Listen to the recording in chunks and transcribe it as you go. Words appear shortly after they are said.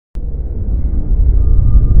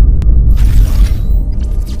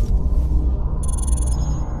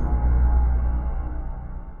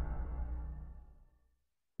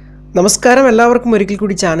നമസ്കാരം എല്ലാവർക്കും ഒരിക്കൽ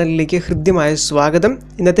കൂടി ചാനലിലേക്ക് ഹൃദ്യമായ സ്വാഗതം.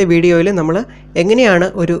 ഇന്നത്തെ വീഡിയോയിൽ നമ്മൾ എങ്ങനെയാണ്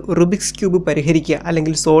ഒരു റുബിക്സ് ക്യൂബ് പരിഹരിക്കുക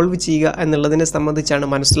അല്ലെങ്കിൽ സോൾവ് ചെയ്യുക എന്നുള്ളതിനെ സംബന്ധിച്ചാണ്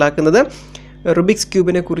മനസ്സിലാക്കുന്നത്. റുബിക്സ്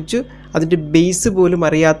ക്യൂബിനെ കുറിച്ച് അതിൻ്റെ ബേസ് പോലും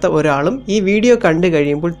അറിയാത്ത ഒരാളും ഈ വീഡിയോ കണ്ടു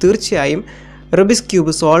കഴിയുമ്പോൾ തീർച്ചയായും റുബിക്സ്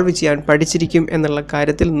ക്യൂബ് സോൾവ് ചെയ്യാൻ പഠിച്ചിരിക്കും എന്നുള്ള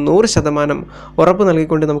കാര്യത്തിൽ 100% ഉറപ്പ്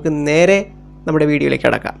നൽകിക്കൊണ്ട് നമുക്ക് നേരെ നമ്മുടെ വീഡിയോയിലേക്ക്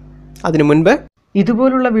കടക്കാം. അതിനു മുൻപ്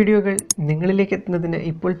ഇതുപോലുള്ള വീഡിയോകൾ നിങ്ങളിലേക്ക് എത്തുന്നതിന്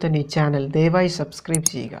ഇപ്പോൾ തന്നെ ഈ ചാനൽ ദയവായി സബ്സ്ക്രൈബ്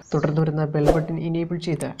ചെയ്യുക. തുടർന്ന് വരുന്ന ബെൽ ബട്ടൺ ഇനേബിൾ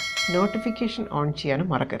ചെയ്ത് നോട്ടിഫിക്കേഷൻ ഓൺ ചെയ്യാനും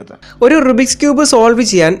മറക്കരുത്. ഒരു റുബിക്സ് ക്യൂബ് സോൾവ്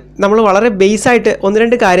ചെയ്യാൻ നമ്മൾ വളരെ ബേസായിട്ട്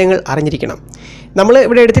 1-2 കാര്യങ്ങൾ അറിഞ്ഞിരിക്കണം. നമ്മൾ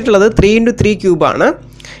ഇവിടെ എടുത്തിട്ടുള്ളത് 3x3 ക്യൂബാണ്.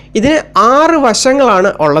 ഇതിന് 6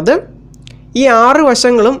 വശങ്ങളാണ് ഉള്ളത്. ഈ 6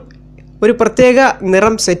 വശങ്ങളും ഒരു പ്രത്യേക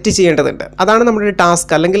നിറം സെറ്റ് ചെയ്യേണ്ടതുണ്ട്. അതാണ് നമ്മുടെ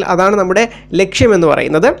ടാസ്ക്, അല്ലെങ്കിൽ അതാണ് നമ്മുടെ ലക്ഷ്യമെന്ന്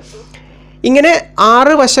പറയുന്നത്. ഇങ്ങനെ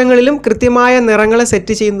 6 വശങ്ങളിലും കൃത്യമായ നിറങ്ങളെ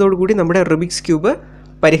സെറ്റ് ചെയ്യുന്നതോടുകൂടി നമ്മുടെ റുബിക്സ് ക്യൂബ്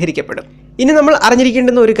പരിഹരിക്കപ്പെടും. ഇനി നമ്മൾ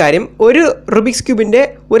അറിഞ്ഞിരിക്കേണ്ടുന്ന ഒരു കാര്യം, ഒരു റുബിക്സ് ക്യൂബിൻ്റെ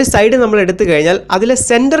ഒരു സൈഡ് നമ്മൾ എടുത്തു കഴിഞ്ഞാൽ അതിലെ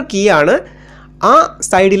സെൻറ്റർ കീ ആണ് ആ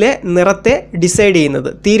സൈഡിലെ നിറത്തെ ഡിസൈഡ് ചെയ്യുന്നത്,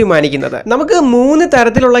 തീരുമാനിക്കുന്നത്. നമുക്ക് 3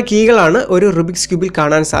 തരത്തിലുള്ള കീകളാണ് ഒരു റുബിക്സ് ക്യൂബിൽ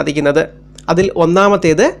കാണാൻ സാധിക്കുന്നത്. അതിൽ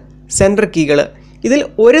ഒന്നാമത്തേത് സെൻറ്റർ കീകൾ. ഇതിൽ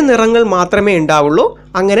ഒരു നിറങ്ങൾ മാത്രമേ ഉണ്ടാവുള്ളൂ.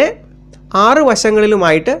 അങ്ങനെ 6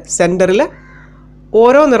 വശങ്ങളിലുമായിട്ട് സെൻറ്ററിൽ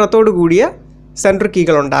ഓരോ നിറത്തോടു കൂടിയ സെൻറ്റർ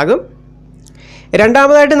കീകളുണ്ടാകും.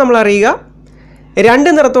 രണ്ടാമതായിട്ട് നമ്മൾ അറിയുക,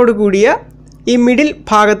 2 നിറത്തോടു കൂടിയ ഈ മിഡിൽ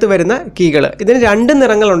ഭാഗത്ത് വരുന്ന കീകൾ. ഇതിന് 2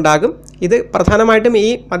 നിറങ്ങളുണ്ടാകും. ഇത് പ്രധാനമായിട്ടും ഈ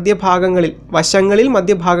മധ്യഭാഗങ്ങളിൽ, വശങ്ങളിൽ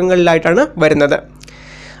മധ്യഭാഗങ്ങളിലായിട്ടാണ് വരുന്നത്.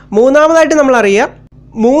 മൂന്നാമതായിട്ട് നമ്മൾ അറിയുക,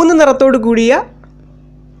 3 നിറത്തോടു കൂടിയ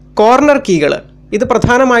കോർണർ കീകൾ. ഇത്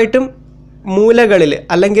പ്രധാനമായിട്ടും മൂലകളിൽ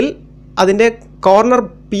അല്ലെങ്കിൽ അതിൻ്റെ കോർണർ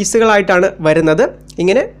പീസുകളായിട്ടാണ് വരുന്നത്.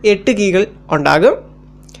 ഇങ്ങനെ 8 കീകൾ ഉണ്ടാകും.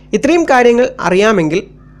 ഇത്രയും കാര്യങ്ങൾ അറിയാമെങ്കിൽ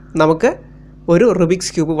നമുക്ക് ഒരു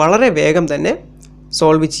റുബിക്സ് ക്യൂബ് വളരെ വേഗം തന്നെ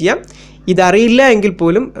സോൾവ് ചെയ്യാം. ഇതറിയില്ല എങ്കിൽ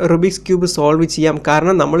പോലും റുബിക്സ് ക്യൂബ് സോൾവ് ചെയ്യാം.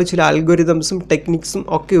 കാരണം നമ്മൾ ചില അൽഗോരിതംസും ടെക്നിക്സും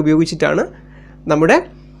ഒക്കെ ഉപയോഗിച്ചിട്ടാണ് നമ്മുടെ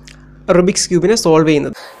റുബിക്സ് ക്യൂബിനെ സോൾവ്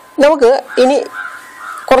ചെയ്യുന്നത്. നമുക്ക് ഇനി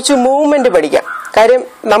കുറച്ച് മൂവ്മെൻറ്റ് പഠിക്കാം. കാര്യം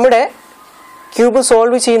നമ്മുടെ ക്യൂബ്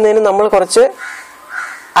സോൾവ് ചെയ്യുന്നതിന് നമ്മൾ കുറച്ച്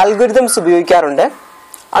അൽഗോരിതംസ് ഉപയോഗിക്കാറുണ്ട്.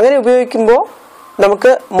 അങ്ങനെ ഉപയോഗിക്കുമ്പോൾ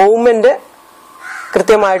നമുക്ക് മൂവ്മെൻറ്റ്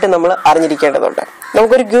കൃത്യമായിട്ട് നമ്മൾ അറിഞ്ഞിരിക്കേണ്ടതുണ്ട്.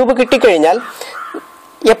 നമുക്കൊരു ക്യൂബ് കിട്ടിക്കഴിഞ്ഞാൽ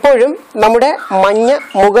എപ്പോഴും നമ്മുടെ മഞ്ഞ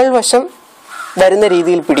മുകൾ വശം വരുന്ന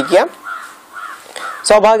രീതിയിൽ പിടിക്കുക.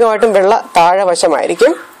 സ്വാഭാവികമായിട്ടും വെള്ള താഴെ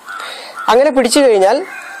വശമായിരിക്കും. അങ്ങനെ പിടിച്ചു കഴിഞ്ഞാൽ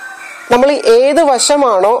നമ്മൾ ഏത്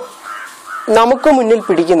വശമാണോ നമുക്ക് മുന്നിൽ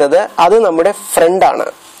പിടിക്കുന്നത് അത് നമ്മുടെ ഫ്രണ്ടാണ്.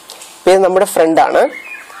 ഇത് നമ്മുടെ ഫ്രണ്ടാണ്.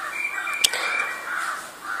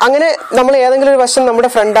 അങ്ങനെ നമ്മൾ ഏതെങ്കിലും ഒരു വശം നമ്മുടെ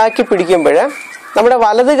ഫ്രണ്ടാക്കി പിടിക്കുമ്പോൾ നമ്മുടെ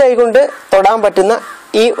വലത് കൈ കൊണ്ട് തൊടാൻ പറ്റുന്ന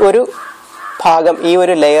ഈ ഒരു ഭാഗം, ഈ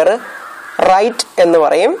ഒരു ലെയർ റൈറ്റ് എന്ന്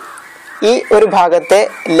പറയും. ഈ ഒരു ഭാഗത്തെ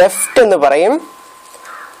ലെഫ്റ്റ് എന്ന് പറയും.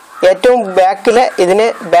 ഏറ്റവും ബാക്കിലെ ഇതിനെ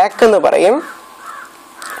ബാക്ക് എന്ന് പറയും.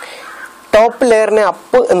 ടോപ്പ് ലെയറിനെ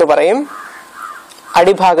അപ്പ് എന്ന് പറയും.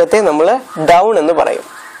 അടിഭാഗത്തെ നമ്മൾ ഡൗൺ എന്ന് പറയും.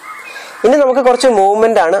 ഇനി നമുക്ക് കുറച്ച്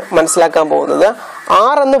മൂവ്മെന്റ് ആണ് മനസ്സിലാക്കാൻ പോകുന്നത്.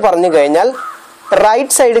 6 എന്ന് പറഞ്ഞു കഴിഞ്ഞാൽ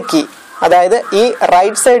റൈറ്റ് സൈഡ് കീ, അതായത് ഈ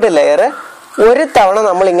റൈറ്റ് സൈഡ് ലെയർ ഒരു തവണ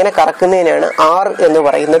നമ്മൾ ഇങ്ങനെ കറക്കുന്നതിനാണ് R എന്ന്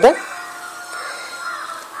പറയുന്നത്.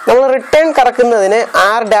 നമ്മൾ റിട്ടേൺ കറക്കുന്നതിന്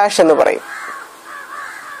R' എന്ന് പറയും.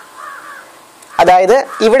 അതായത്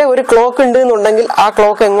ഇവിടെ ഒരു ക്ലോക്ക് ഉണ്ട് എന്നുണ്ടെങ്കിൽ ആ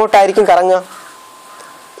ക്ലോക്ക് എങ്ങോട്ടായിരിക്കും കറങ്ങുക?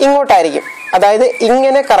 ഇങ്ങോട്ടായിരിക്കും. അതായത്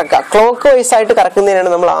ഇങ്ങനെ കറക്കുക. ക്ലോക്ക് വൈസ് ആയിട്ട്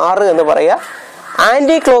കറക്കുന്നതിനാണ് നമ്മൾ R എന്ന് പറയുക.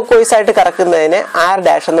 ആന്റി ക്ലോക്ക് വൈസ് ആയിട്ട് കറക്കുന്നതിന്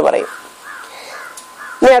R' എന്ന് പറയും.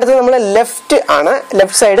 ഇനി അടുത്ത് നമ്മൾ ലെഫ്റ്റ് ആണ്.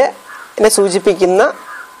 ലെഫ്റ്റ് സൈഡ് എന്നെ സൂചിപ്പിക്കുന്ന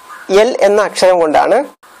L എന്ന അക്ഷരം കൊണ്ടാണ്.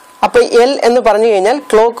 അപ്പൊ L എന്ന് പറഞ്ഞു കഴിഞ്ഞാൽ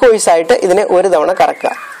ക്ലോക്ക് വൈസ് ആയിട്ട് ഇതിനെ ഒരു തവണ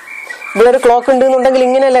കറക്കുക. ഇവിടെ ഒരു ക്ലോക്ക് ഉണ്ട് എന്നുണ്ടെങ്കിൽ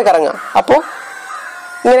ഇങ്ങനെയല്ലേ കറങ്ങുക. അപ്പോൾ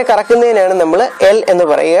ഇങ്ങനെ കറക്കുന്നതിനാണ് നമ്മൾ L എന്ന്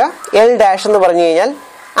പറയുക. L' എന്ന് പറഞ്ഞു കഴിഞ്ഞാൽ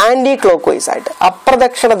ആന്റി ക്ലോക്ക് വൈസ് ആയിട്ട്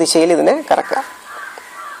അപ്രദക്ഷിണ ദിശയിൽ ഇതിനെ കറക്കുക.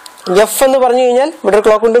 F എന്ന് പറഞ്ഞു കഴിഞ്ഞാൽ ഇവിടെ ഒരു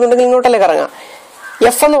ക്ലോക്ക് ഉണ്ടെന്നുണ്ടെങ്കിൽ ഇങ്ങോട്ടല്ലേ കറങ്ങുക.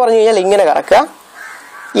 F എന്ന് പറഞ്ഞു കഴിഞ്ഞാൽ ഇങ്ങനെ കറക്കുക.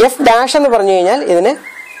 F' എന്ന് പറഞ്ഞു കഴിഞ്ഞാൽ ഇതിനെ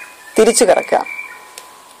തിരിച്ച് കറക്കുക.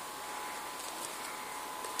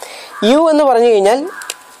 U എന്ന് പറഞ്ഞു കഴിഞ്ഞാൽ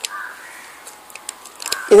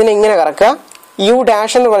ഇതിനെ ഇങ്ങനെ കറക്കുക. U'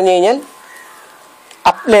 എന്ന് പറഞ്ഞു കഴിഞ്ഞാൽ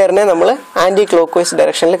അപ്പ് ലെയറിനെ നമ്മൾ ആന്റി ക്ലോക്ക് വൈസ്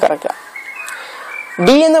ഡയറക്ഷനിൽ കറക്കുക. D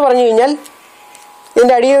എന്ന് പറഞ്ഞു കഴിഞ്ഞാൽ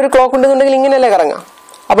ഇതിന്റെ അടിയിൽ ഒരു ക്ലോക്ക് ഉണ്ടെന്നുണ്ടെങ്കിൽ ഇങ്ങനെയല്ലേ കറങ്ങുക.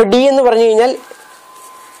 അപ്പൊ D എന്ന് പറഞ്ഞു കഴിഞ്ഞാൽ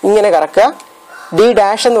ഇങ്ങനെ കറക്കുക. D'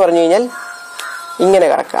 എന്ന് പറഞ്ഞു കഴിഞ്ഞാൽ ഇങ്ങനെ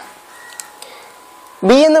കറക്കുക.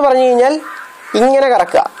 B എന്ന് പറഞ്ഞു കഴിഞ്ഞാൽ ഇങ്ങനെ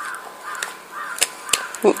കറക്കുക,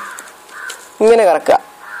 ഇങ്ങനെ കറക്കുക.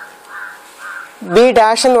 B'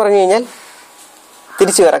 എന്ന് പറഞ്ഞു കഴിഞ്ഞാൽ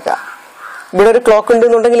തിരിച്ചു കറക്കുക. ഇവിടെ ഒരു ക്ലോക്ക് ഉണ്ട്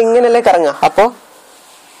എന്നുണ്ടെങ്കിൽ ഇങ്ങനെയല്ലേ കറങ്ങുക. അപ്പോൾ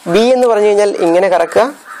B എന്ന് പറഞ്ഞു കഴിഞ്ഞാൽ ഇങ്ങനെ കറക്കുക.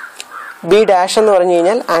 ബി ഡാഷ് എന്ന് പറഞ്ഞു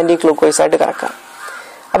കഴിഞ്ഞാൽ ആൻറ്റി ക്ലോക്ക് വൈസ് ആയിട്ട് കറക്കാം.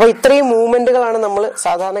 അപ്പോൾ ഇത്രയും മൂവ്മെൻറ്റുകളാണ് നമ്മൾ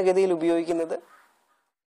സാധാരണഗതിയിൽ ഉപയോഗിക്കുന്നത്.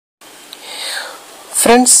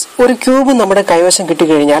 ഫ്രണ്ട്സ്, ഒരു ക്യൂബ് നമ്മുടെ കൈവശം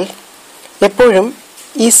കിട്ടിക്കഴിഞ്ഞാൽ എപ്പോഴും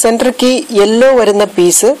ഈ സെൻറ്റർ കീ യെല്ലോ വരുന്ന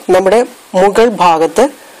പീസ് നമ്മുടെ മുകൾ ഭാഗത്ത്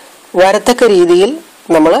വരത്തക്ക രീതിയിൽ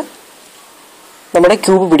നമ്മൾ നമ്മുടെ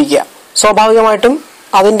ക്യൂബ് പിടിക്കുക. സ്വാഭാവികമായിട്ടും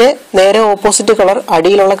അതിൻ്റെ നേരെ ഓപ്പോസിറ്റ് കളർ,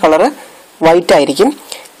 അടിയിലുള്ള കളറ് വൈറ്റ് ആയിരിക്കും.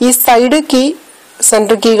 ഈ സൈഡ് കീ,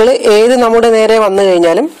 സെൻറ്റർ കീകൾ ഏത് നമ്മുടെ നേരെ വന്നു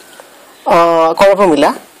കഴിഞ്ഞാലും കുഴപ്പമില്ല.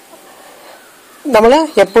 നമ്മൾ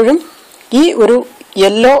എപ്പോഴും ഈ ഒരു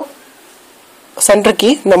യെല്ലോ സെൻറ്റർ കീ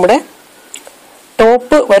നമ്മുടെ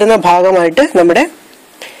ടോപ്പ് വരുന്ന ഭാഗമായിട്ട് നമ്മുടെ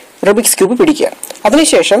റുബിക്സ് ക്യൂബ് പിടിക്കുക.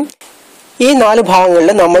 അതിനുശേഷം ഈ 4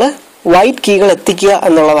 ഭാഗങ്ങളിൽ നമ്മൾ വൈറ്റ് കീകൾ എത്തിക്കുക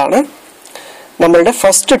എന്നുള്ളതാണ് നമ്മളുടെ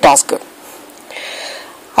ഫസ്റ്റ് ടാസ്ക്.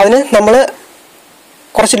 അതിന് നമ്മൾ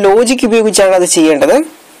കുറച്ച് ലോജിക് ഉപയോഗിച്ചാണ് അത് ചെയ്യേണ്ടത്.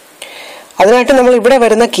 അതിനായിട്ട് നമ്മൾ ഇവിടെ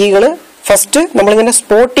വരുന്ന കീകൾ ഫസ്റ്റ് നമ്മളിങ്ങനെ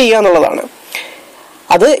സ്പോട്ട് ചെയ്യുക എന്നുള്ളതാണ്.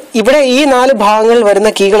 അത് ഇവിടെ ഈ 4 ഭാഗങ്ങളിൽ വരുന്ന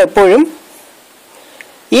കീകൾ എപ്പോഴും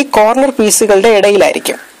ഈ കോർണർ പീസുകളുടെ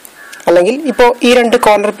ഇടയിലായിരിക്കും. അല്ലെങ്കിൽ ഇപ്പോൾ ഈ 2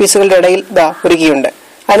 കോർണർ പീസുകളുടെ ഇടയിൽ ഒരു കീ ഉണ്ട്.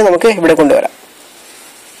 അതിന് നമുക്ക് ഇവിടെ കൊണ്ടുവരാം.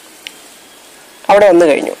 അവിടെ വന്നു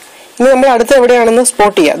കഴിഞ്ഞു. ഇനി നമ്മൾ അടുത്ത് എവിടെയാണെന്ന്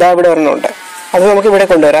സ്പോട്ട് ചെയ്യുക. ഇവിടെ ഒരെണ്ണമുണ്ട്, അത് നമുക്ക് ഇവിടെ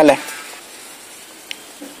കൊണ്ടുവരാം അല്ലേ.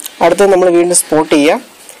 അടുത്ത് നമ്മൾ വീണ്ടും സ്പോട്ട് ചെയ്യുക.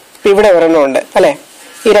 ഇപ്പം ഇവിടെ ഒരെണ്ണമുണ്ട് അല്ലേ.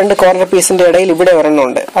 ഈ 2 കോർണർ പീസിന്റെ ഇടയിൽ ഇവിടെ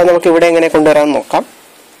ഒരെണ്ണമുണ്ട്. അത് നമുക്ക് ഇവിടെ എങ്ങനെ കൊണ്ടുവരാമെന്ന് നോക്കാം.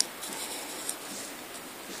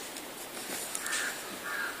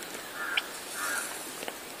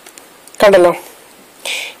 കണ്ടല്ലോ.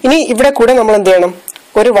 ഇനി ഇവിടെ കൂടെ നമ്മൾ എന്ത് ചെയ്യണം?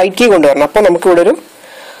 ഒരു വൈറ്റ് കീ കൊണ്ടുവരണം. അപ്പോൾ നമുക്ക് ഇവിടെ ഒരു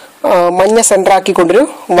മഞ്ഞ സെൻറ്റർ ആക്കിക്കൊണ്ടൊരു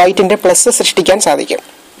വൈറ്റിന്റെ പ്ലസ് സൃഷ്ടിക്കാൻ സാധിക്കും.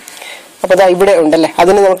 അപ്പോൾ അതാ ഇവിടെ ഉണ്ടല്ലേ,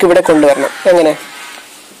 അതിന് നമുക്ക് ഇവിടെ കൊണ്ടുവരണം. എങ്ങനെ?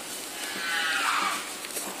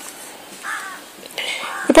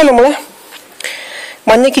 ഇപ്പൊ നമ്മൾ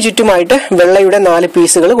മഞ്ഞയ്ക്ക് ചുറ്റുമായിട്ട് വെള്ളയുടെ 4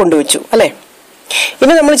 പീസുകൾ കൊണ്ടുവച്ചു അല്ലേ.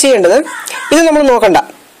 ഇനി നമ്മൾ ചെയ്യേണ്ടത്, ഇത് നമ്മൾ നോക്കണ്ട,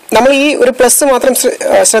 നമ്മൾ ഈ ഒരു പ്ലസ് മാത്രം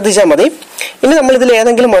ശ്രദ്ധിച്ചാൽ മതി. ഇനി നമ്മൾ ഇതിൽ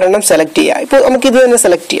ഏതെങ്കിലും ഒരെണ്ണം സെലക്ട് ചെയ്യുക. ഇപ്പോൾ നമുക്ക് ഇത് തന്നെ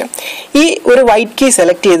സെലക്ട് ചെയ്യാം. ഈ ഒരു വൈറ്റ് കീ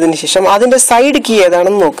സെലക്ട് ചെയ്തതിന് ശേഷം അതിന്റെ സൈഡ് കീ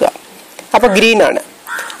ഏതാണെന്ന് നോക്കുക. അപ്പൊ ഗ്രീൻ ആണ്.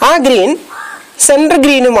 ആ ഗ്രീൻ സെൻട്രൽ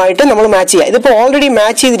ഗ്രീനുമായിട്ട് നമ്മൾ മാച്ച് ചെയ്യുക. ഇതിപ്പോൾ ഓൾറെഡി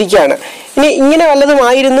മാച്ച് ചെയ്തിരിക്കുകയാണ്. ഇനി ഇങ്ങനെ വല്ലതും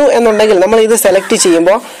ആയിരുന്നു എന്നുണ്ടെങ്കിൽ നമ്മൾ ഇത് സെലക്ട്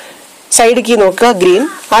ചെയ്യുമ്പോൾ സൈഡ് കീ നോക്കുക, ഗ്രീൻ.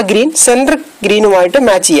 ആ ഗ്രീൻ സെൻട്രൽ ഗ്രീനുമായിട്ട്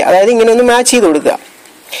മാച്ച് ചെയ്യുക. അതായത് ഇങ്ങനെ ഒന്ന് മാച്ച് ചെയ്ത് കൊടുക്കുക.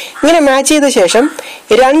 ഇങ്ങനെ മാച്ച് ചെയ്ത ശേഷം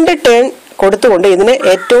 2 ടേൺ കൊടുത്തുകൊണ്ട് ഇതിനെ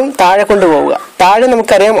ഏറ്റവും താഴെ കൊണ്ടുപോവുക. താഴെ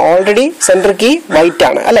നമുക്കറിയാം ഓൾറെഡി സെൻട്രൽ കീ വൈറ്റ്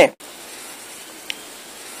ആണ് അല്ലെ.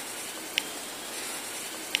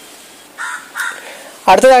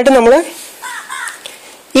 അടുത്തതായിട്ട് നമ്മൾ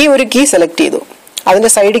ഈ ഒരു കീ സെലക്ട് ചെയ്തു.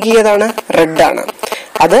 അതിന്റെ സൈഡ് കീ ഏതാണ്? റെഡ് ആണ്.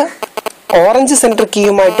 അത് ഓറഞ്ച് സെൻട്രൽ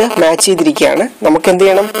കീയുമായിട്ട് മാച്ച് ചെയ്തിരിക്കുകയാണ്. നമുക്ക് എന്ത്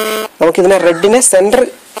ചെയ്യണം? നമുക്കിതിനെ റെഡിനെ സെൻട്രൽ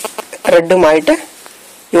റെഡുമായിട്ട്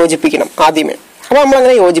യോജിപ്പിക്കണം ആദ്യമേ. അപ്പൊ നമ്മൾ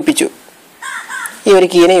അങ്ങനെ യോജിപ്പിച്ചു. ഈ ഒരു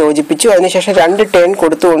കീനെ യോജിപ്പിച്ചു. അതിനുശേഷം 2 ടേൺ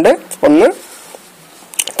കൊടുത്തുകൊണ്ട് ഒന്ന്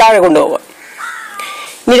താഴെ കൊണ്ടുപോവുക.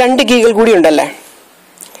 ഇനി 2 കീകൾ കൂടി ഉണ്ടല്ലേ.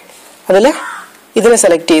 അതില് ഇതിനെ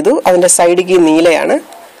സെലക്ട് ചെയ്തു. അതിന്റെ സൈഡ് കീ നീലയാണ്.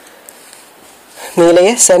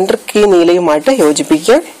 നീലയെ സെൻട്രൽ കീ നീലയുമായിട്ട്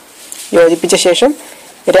യോജിപ്പിക്കുക. യോജിപ്പിച്ച ശേഷം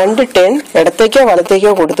 2 ടേൺ ഇടത്തേക്കോ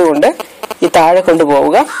വലത്തേക്കോ കൊടുത്തുകൊണ്ട് ഈ താഴെ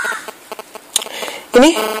കൊണ്ടുപോവുക. ഇനി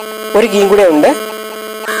ഒരു കീ കൂടെ ഉണ്ട്.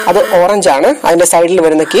 അത് ഓറഞ്ച് ആണ്. അതിന്റെ സൈഡിൽ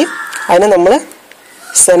വരുന്ന കീ. അതിനെ നമ്മൾ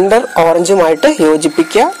സെന്റർ ഓറഞ്ചുമായിട്ട്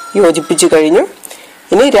യോജിപ്പിക്കുക. യോജിപ്പിച്ചു കഴിഞ്ഞു.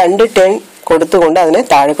 ഇനി 2 ടേൺ കൊടുത്തുകൊണ്ട് അതിനെ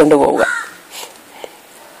താഴെ കൊണ്ടുപോവുക.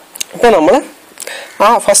 ഇപ്പൊ നമ്മൾ ആ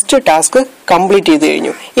ഫസ്റ്റ് ടാസ്ക് കംപ്ലീറ്റ് ചെയ്ത്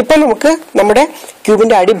കഴിഞ്ഞു. ഇപ്പൊ നമുക്ക് നമ്മുടെ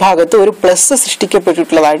ക്യൂബിന്റെ അടിഭാഗത്ത് ഒരു പ്ലസ്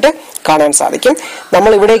സൃഷ്ടിക്കപ്പെട്ടിട്ടുള്ളതായിട്ട് കാണാൻ സാധിക്കും.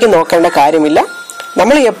 നമ്മൾ ഇവിടേക്ക് നോക്കേണ്ട കാര്യമില്ല.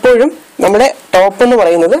 നമ്മൾ എപ്പോഴും നമ്മുടെ ടോപ്പ് എന്ന്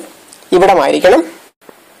പറയുന്നത് ഇവിടമായിരിക്കണം.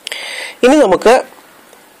 ഇനി നമുക്ക്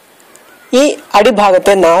ഈ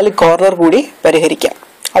അടിഭാഗത്തെ 4 കോർണർ കൂടി പരിഹരിക്കാം.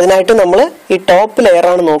 അതിനായിട്ട് നമ്മൾ ഈ ടോപ്പ്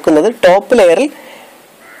ലെയറാണ് നോക്കുന്നത്. ടോപ്പ് ലെയറിൽ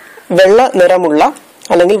വെള്ള നിറമുള്ള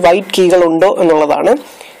അല്ലെങ്കിൽ വൈറ്റ് കീകൾ ഉണ്ടോ എന്നുള്ളതാണ്.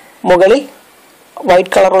 മുകളിൽ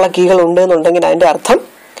വൈറ്റ് കളറുള്ള കീകൾ ഉണ്ട് എന്നുണ്ടെങ്കിൽ അതിന്റെ അർത്ഥം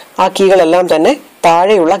ആ കീകളെല്ലാം തന്നെ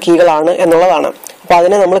താഴെയുള്ള കീകളാണ് എന്നുള്ളതാണ്. അപ്പൊ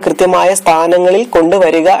അതിനെ നമ്മൾ കൃത്യമായ സ്ഥാനങ്ങളിൽ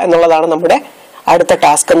കൊണ്ടുവരിക എന്നുള്ളതാണ് നമ്മുടെ അടുത്ത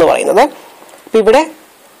ടാസ്ക് എന്ന് പറയുന്നത്. അപ്പൊ ഇവിടെ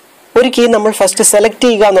ഒരു കീ നമ്മൾ ഫസ്റ്റ് സെലക്ട്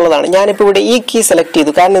ചെയ്യുക എന്നുള്ളതാണ്. ഞാനിപ്പോൾ ഇവിടെ ഈ കീ സെലക്ട്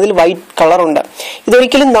ചെയ്തു, കാരണം ഇതിൽ വൈറ്റ് കളർ ഉണ്ട്.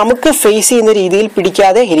 ഇതൊരിക്കലും നമുക്ക് ഫേസ് ചെയ്യുന്ന രീതിയിൽ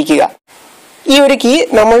പിടിക്കാതെ ഇരിക്കുക. ഈ ഒരു കീ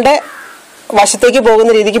നമ്മളുടെ വശത്തേക്ക്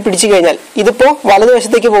പോകുന്ന രീതിക്ക് പിടിച്ചു കഴിഞ്ഞാൽ, ഇതിപ്പോ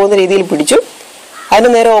വലതുവശത്തേക്ക് പോകുന്ന രീതിയിൽ പിടിച്ചു. അതിന്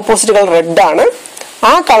നേരെ ഓപ്പോസിറ്റ് കളർ റെഡ് ആണ്.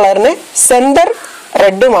 ആ കളറിനെ സെന്റർ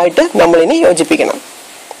റെഡുമായിട്ട് നമ്മൾ ഇനി യോജിപ്പിക്കണം.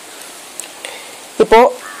 ഇപ്പോ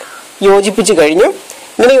യോജിപ്പിച്ചു കഴിഞ്ഞു.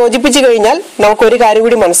 ഇങ്ങനെ യോജിപ്പിച്ചു കഴിഞ്ഞാൽ നമുക്കൊരു കാര്യം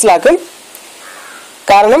കൂടി മനസ്സിലാക്കും.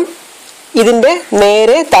 കാരണം ഇതിന്റെ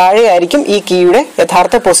നേരെ താഴെയായിരിക്കും ഈ കീയുടെ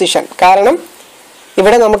യഥാർത്ഥ പൊസിഷൻ. കാരണം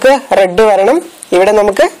ഇവിടെ നമുക്ക് റെഡ് വരണം, ഇവിടെ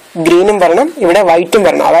നമുക്ക് ഗ്രീനും വരണം, ഇവിടെ വൈറ്റും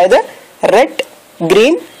വരണം. അതായത് റെഡ്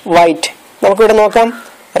ഗ്രീൻ വൈറ്റ്. നമുക്കിവിടെ നോക്കാം,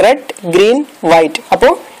 റെഡ് ഗ്രീൻ വൈറ്റ്.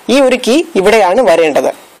 അപ്പോൾ ഈ ഒരു കീ ഇവിടെയാണ്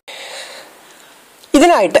വരേണ്ടത്.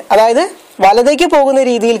 ഇതിനായിട്ട് അതായത് വലതേക്ക് പോകുന്ന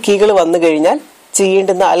രീതിയിൽ കീകൾ വന്നു കഴിഞ്ഞാൽ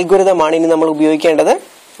ചെയ്യേണ്ടുന്ന അൽഗോരിതമാണ് ഇനി നമ്മൾ ഉപയോഗിക്കേണ്ടത്.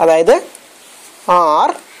 അതായത്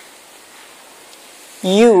R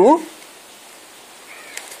U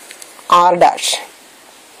R ഡാഷ്.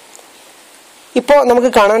 ഇപ്പോൾ നമുക്ക്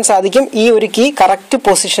കാണാൻ സാധിക്കും ഈ ഒരു കീ കറക്റ്റ്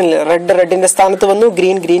പൊസിഷനിൽ റെഡ് റെഡിന്റെ സ്ഥാനത്ത് വന്നു,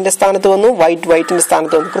 ഗ്രീൻ ഗ്രീന്റെ സ്ഥാനത്ത് വന്നു, വൈറ്റ് വൈറ്റിന്റെ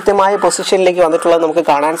സ്ഥാനത്ത് വന്നു. കൃത്യമായ പൊസിഷനിലേക്ക് വന്നിട്ടുള്ളത് നമുക്ക്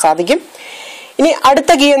കാണാൻ സാധിക്കും. ഇനി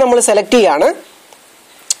അടുത്ത കീയെ നമ്മൾ സെലക്ട് ചെയ്യാണ്.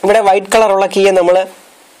 ഇവിടെ വൈറ്റ് കളറുള്ള കീയെ നമ്മൾ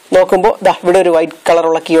നോക്കുമ്പോൾ ഇവിടെ ഒരു വൈറ്റ്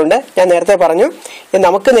കളറുള്ള കീ ഉണ്ട്. ഞാൻ നേരത്തെ പറഞ്ഞു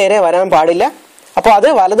നമുക്ക് നേരെ വരാൻ പാടില്ല. അപ്പോൾ അത്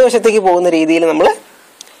വലതുവശത്തേക്ക് പോകുന്ന രീതിയിൽ നമ്മൾ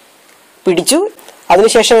പിടിച്ചു.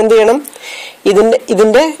 അതിനുശേഷം എന്ത് ചെയ്യണം,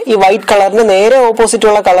 ഇതിന്റെ ഈ വൈറ്റ് കളറിന് നേരെ ഓപ്പോസിറ്റ്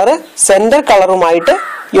ഉള്ള കളറ് സെന്റർ കളറുമായിട്ട്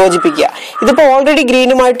യോജിപ്പിക്കുക. ഇതിപ്പോൾ ഓൾറെഡി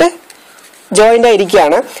ഗ്രീനുമായിട്ട് ജോയിന്റ്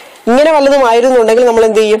ആയിരിക്കുകയാണ്. ഇങ്ങനെ വല്ലതും ആയിരുന്നുണ്ടെങ്കിൽ നമ്മൾ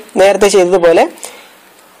എന്ത് ചെയ്യും, നേരത്തെ ചെയ്തതുപോലെ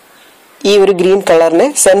ഈ ഒരു ഗ്രീൻ കളറിനെ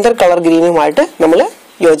സെന്റർ കളർ ഗ്രീനുമായിട്ട് നമ്മൾ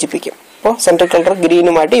യോജിപ്പിക്കും. അപ്പോൾ സെന്റർ കളർ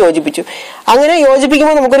ഗ്രീനുമായിട്ട് യോജിപ്പിച്ചു. അങ്ങനെ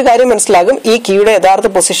യോജിപ്പിക്കുമ്പോൾ നമുക്കൊരു കാര്യം മനസ്സിലാകും, ഈ കീയുടെ യഥാർത്ഥ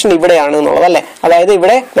പൊസിഷൻ ഇവിടെയാണ് എന്നുള്ളത് അല്ലേ. അതായത്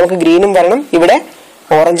ഇവിടെ നമുക്ക് ഗ്രീനും വരണം, ഇവിടെ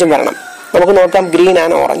ഓറഞ്ചും വരണം. നമുക്ക് നോക്കാം, ഗ്രീൻ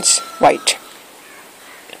ആൻഡ് ഓറഞ്ച് വൈറ്റ്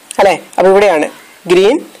അല്ലെ. അപ്പൊ ഇവിടെയാണ്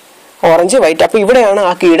ഗ്രീൻ ഓറഞ്ച് വൈറ്റ്. അപ്പൊ ഇവിടെയാണ്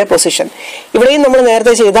ആ കീയുടെ പൊസിഷൻ. ഇവിടെയും നമ്മൾ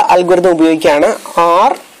നേരത്തെ ചെയ്ത അൽഗോരിതം ഉപയോഗിക്കുകയാണ്.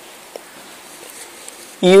 R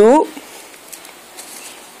U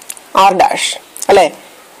R ഡാഷ് അല്ലെ.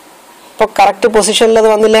 അപ്പൊ കറക്റ്റ് പൊസിഷനിൽ അത്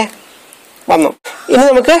വന്നില്ലേ, വന്നു. ഇനി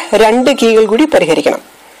നമുക്ക് രണ്ട് കീകൾ കൂടി പരിഹരിക്കണം.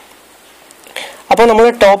 അപ്പോൾ നമ്മൾ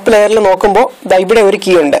ടോപ്പ് ലെയറിൽ നോക്കുമ്പോൾ ഇവിടെ ഒരു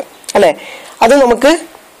കീ ഉണ്ട് അല്ലെ. അത് നമുക്ക്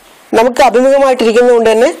അഭിമുഖമായിട്ടിരിക്കുന്നതുകൊണ്ട്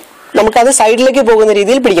തന്നെ നമുക്കത് സൈഡിലേക്ക് പോകുന്ന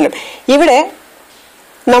രീതിയിൽ പിടിക്കണം. ഇവിടെ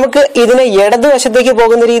നമുക്ക് ഇതിനെ ഇടതുവശത്തേക്ക്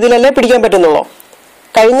പോകുന്ന രീതിയിലല്ലേ പിടിക്കാൻ പറ്റുന്നുള്ളൂ.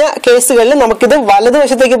 കഴിഞ്ഞ കേസുകളിൽ നമുക്കിത്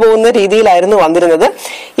വലതുവശത്തേക്ക് പോകുന്ന രീതിയിലായിരുന്നു വന്നിരുന്നത്.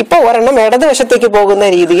 ഇപ്പൊ ഒരെണ്ണം ഇടതുവശത്തേക്ക് പോകുന്ന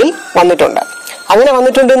രീതിയിൽ വന്നിട്ടുണ്ട്. അങ്ങനെ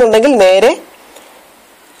വന്നിട്ടുണ്ടെന്നുണ്ടെങ്കിൽ നേരെ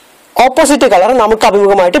ഓപ്പോസിറ്റ് കളർ നമുക്ക്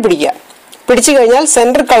അഭിമുഖമായിട്ട് പിടിക്കുക. പിടിച്ചു കഴിഞ്ഞാൽ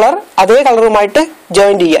സെന്റർ കളർ അതേ കളറുമായിട്ട്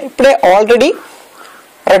ജോയിന്റ് ചെയ്യുക. ഇവിടെ ഓൾറെഡി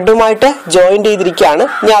റെഡുമായിട്ട് ജോയിന്റ് ചെയ്തിരിക്കുകയാണ്.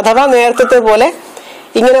 ഇനി അഥവാ നേരത്തെ പോലെ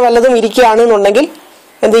ഇങ്ങനെ വല്ലതും ഇരിക്കുകയാണെന്നുണ്ടെങ്കിൽ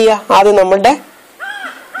എന്ത് ചെയ്യുക, ആദ്യം നമ്മളുടെ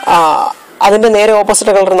അതിന്റെ നേരെ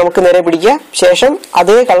ഓപ്പോസിറ്റ് കളർ നമുക്ക് നേരെ പിടിക്കുക. ശേഷം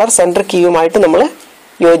അതേ കളർ സെന്റർ കീയുമായിട്ട് നമ്മൾ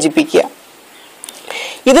യോജിപ്പിക്കുക.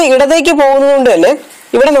 ഇത് ഇടതേക്ക് പോകുന്നത് കൊണ്ട് തന്നെ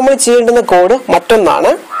ഇവിടെ നമ്മൾ ചെയ്യേണ്ടുന്ന കോഡ്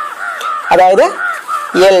മറ്റൊന്നാണ്. അതായത്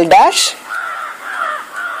L dash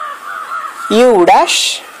U dash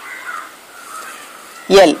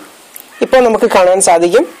L. ഇപ്പോൾ നമുക്ക് കാണാൻ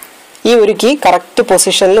സാധിക്കും ഈ ഒരു കീ കറക്റ്റ്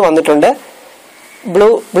പൊസിഷനിൽ വന്നിട്ടുണ്ട്.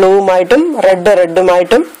 ബ്ലൂവുമായിട്ടും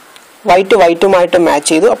റെഡുമായിട്ടും വൈറ്റുമായിട്ടും മാച്ച്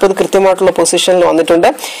ചെയ്തു. അപ്പോൾ ഇത് കൃത്യമായിട്ടുള്ള പൊസിഷനിൽ വന്നിട്ടുണ്ട്.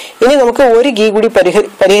 ഇനി നമുക്ക് ഒരു കീ കൂടി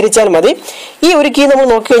പരിഹരിച്ചാൽ മതി. ഈ ഒരു കീ നമ്മൾ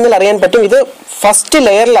നോക്കിക്കഴിഞ്ഞാൽ അറിയാൻ പറ്റും ഇത് ഫസ്റ്റ്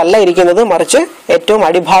ലെയറിലല്ല ഇരിക്കുന്നത്, മറിച്ച് ഏറ്റവും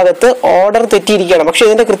അടിഭാഗത്ത് ഓർഡർ തെറ്റിയിരിക്കുകയാണ്. പക്ഷെ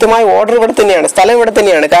ഇതിന്റെ കൃത്യമായ ഓർഡർ ഇവിടെ തന്നെയാണ്, സ്ഥലം ഇവിടെ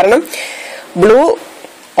തന്നെയാണ്. കാരണം ബ്ലൂ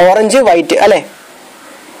ഓറഞ്ച് വൈറ്റ് അല്ലെ,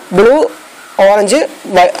 ബ്ലൂ ഓറഞ്ച്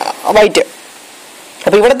വൈറ്റ്.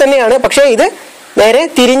 അപ്പൊ ഇവിടെ തന്നെയാണ്. പക്ഷെ ഇത് നേരെ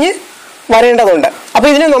തിരിഞ്ഞ് വരേണ്ടതുണ്ട്. അപ്പൊ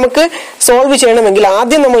ഇതിനെ നമുക്ക് സോൾവ് ചെയ്യണമെങ്കിൽ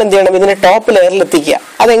ആദ്യം നമ്മൾ എന്ത് ചെയ്യണം, ഇതിനെ ടോപ്പ് ലെയറിൽ എത്തിക്കുക.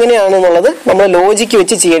 അതെങ്ങനെയാണെന്നുള്ളത് നമ്മൾ ലോജിക്ക്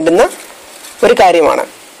വെച്ച് ചെയ്യേണ്ടുന്ന ഒരു കാര്യമാണ്.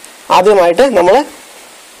 ആദ്യമായിട്ട് നമ്മൾ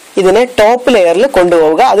ഇതിനെ ടോപ്പ് ലെയറിൽ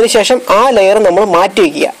കൊണ്ടുപോവുക. അതിനുശേഷം ആ ലെയർ നമ്മൾ മാറ്റി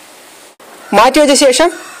വയ്ക്കുക. മാറ്റി വെച്ച ശേഷം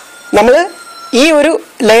നമ്മൾ ഈ ഒരു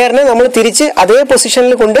ലെയറിനെ നമ്മൾ തിരിച്ച് അതേ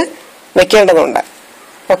പൊസിഷനിൽ കൊണ്ട് വെക്കേണ്ടതുണ്ട്.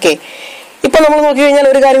 ഓക്കെ, ഇപ്പൊ നമ്മൾ നോക്കി കഴിഞ്ഞാൽ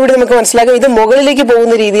ഒരു കാര്യം കൂടി നമുക്ക് മനസ്സിലാക്കാം, ഇത് മുകളിലേക്ക്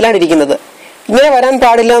പോകുന്ന രീതിയിലാണ് ഇരിക്കുന്നത്. ഇങ്ങനെ വരാൻ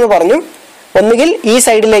പാടില്ല എന്ന് പറഞ്ഞു. ഒന്നുകിൽ ഈ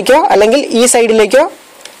സൈഡിലേക്കോ അല്ലെങ്കിൽ ഈ സൈഡിലേക്കോ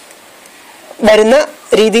വരുന്ന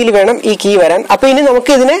രീതിയിൽ വേണം ഈ കീ വരാൻ. അപ്പൊ ഇനി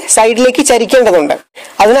നമുക്ക് ഇതിനെ സൈഡിലേക്ക് ചരിക്കേണ്ടതുണ്ട്.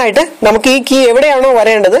 അതിനായിട്ട് നമുക്ക് ഈ കീ എവിടെയാണോ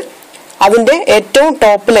വരേണ്ടത് അതിന്റെ ഏറ്റവും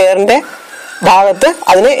ടോപ്പ് ലെയറിന്റെ ഭാഗത്ത്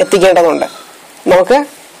അതിനെ എത്തിക്കേണ്ടതുണ്ട്. നമുക്ക്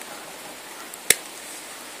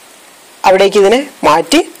അവിടേക്ക് ഇതിനെ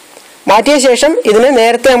മാറ്റിയ ശേഷം ഇതിനെ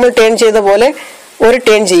നേരത്തെ നമ്മൾ ടേൺ ചെയ്ത പോലെ ഒരു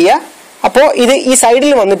ടേൺ ചെയ്യുക. അപ്പോൾ ഇത് ഈ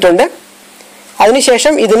സൈഡിൽ വന്നിട്ടുണ്ട്.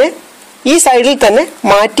 അതിനുശേഷം ഇതിനെ ഈ സൈഡിൽ തന്നെ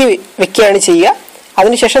മാറ്റി വെക്കുകയാണ് ചെയ്യുക.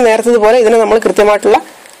 അതിനുശേഷം നേരത്തെ പോലെ ഇതിനെ നമ്മൾ കൃത്യമായിട്ടുള്ള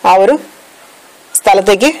ആ ഒരു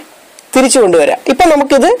സ്ഥലത്തേക്ക് തിരിച്ചു കൊണ്ടുവരിക. ഇപ്പൊ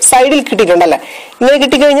നമുക്കിത് സൈഡിൽ കിട്ടിയിട്ടുണ്ടല്ലേ. ഇങ്ങനെ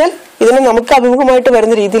കിട്ടിക്കഴിഞ്ഞാൽ ഇതിനെ നമുക്ക് അഭിമുഖമായിട്ട്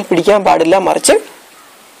വരുന്ന രീതിയിൽ പിടിക്കാൻ പാടില്ല, മറിച്ച്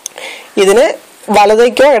ഇതിന്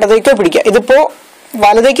വലതേക്കോ ഇടതേക്കോ പിടിക്കുക. ഇതിപ്പോ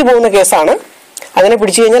വലതേക്ക് പോകുന്ന കേസാണ്. അങ്ങനെ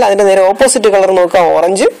പിടിച്ചു കഴിഞ്ഞാൽ അതിന്റെ നേരെ ഓപ്പോസിറ്റ് കളർ നോക്കുക,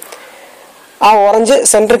 ഓറഞ്ച്. ആ ഓറഞ്ച്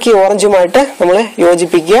സെൻട്രൽ കീ ഓറഞ്ചുമായിട്ട് നമ്മൾ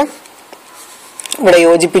യോജിപ്പിക്കുക. ഇവിടെ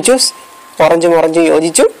യോജിപ്പിച്ചു, ഓറഞ്ചും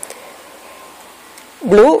യോജിച്ചു.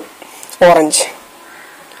 Blue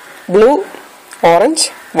orange,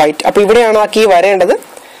 white. അപ്പോൾ ഇവിടെയാണ് ആ കീ വരേണ്ടത്.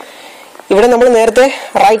 ഇവിടെ നമ്മൾ നേരത്തെ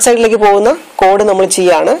റൈറ്റ് സൈഡിലേക്ക് പോകുന്ന കോഡ് നമ്മൾ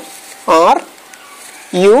ചെയ്യാണ്.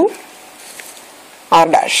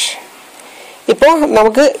 RUR'. ഇപ്പോൾ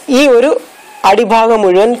നമുക്ക് ഈ ഒരു അടിഭാഗം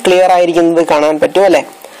മുഴുവൻ ക്ലിയർ ആയിരിക്കുന്നത് കാണാൻ പറ്റും അല്ലേ?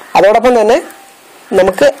 അതോടൊപ്പം തന്നെ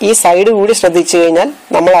നമുക്ക് ഈ സൈഡ് കൂടി ശ്രദ്ധിച്ചു കഴിഞ്ഞാൽ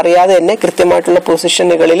നമ്മൾ അറിയാതെ തന്നെ കൃത്യമായിട്ടുള്ള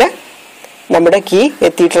പൊസിഷനുകളിൽ നമ്മുടെ കീ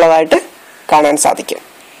എത്തിയിട്ടുള്ളതായിട്ട് കാണാൻ സാധിക്കും.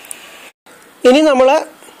 ഇനി നമ്മൾ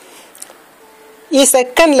ഈ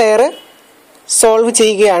സെക്കൻഡ് ലെയർ സോൾവ്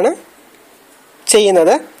ചെയ്യുകയാണ്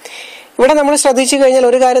ചെയ്യുന്നത്. ഇവിടെ നമ്മൾ ശ്രദ്ധിച്ചു കഴിഞ്ഞാൽ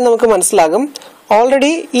ഒരു കാര്യം നമുക്ക് മനസ്സിലാകും.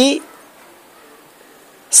 ഓൾറെഡി ഈ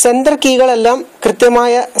സെന്റർ കീകളെല്ലാം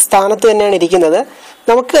കൃത്യമായ സ്ഥാനത്ത് തന്നെയാണ് ഇരിക്കുന്നത്.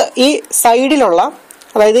 നമുക്ക് ഈ സൈഡിലുള്ള,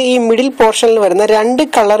 അതായത് ഈ മിഡിൽ പോർഷനിൽ വരുന്ന 2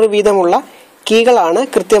 കളർ വീതമുള്ള കീകളാണ്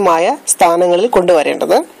കൃത്യമായ സ്ഥാനങ്ങളിൽ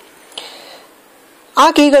കൊണ്ടുവരേണ്ടത്. ആ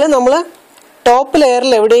കീകൾ നമ്മൾ ടോപ്പ്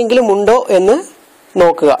ലെയറിൽ എവിടെയെങ്കിലും ഉണ്ടോ എന്ന്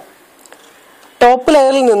നോക്കുക. ടോപ്പ്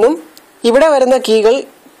ലെയറിൽ നിന്നും ഇവിടെ വരുന്ന കീകൾ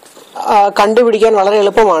കണ്ടുപിടിക്കാൻ വളരെ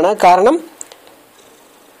എളുപ്പമാണ്. കാരണം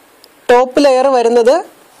ടോപ്പ് ലെയർ വരുന്നത്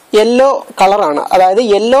യെല്ലോ കളറാണ്. അതായത്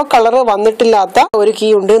യെല്ലോ കളർ വന്നിട്ടില്ലാത്ത ഒരു കീ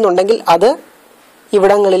ഉണ്ട് എന്നുണ്ടെങ്കിൽ അത്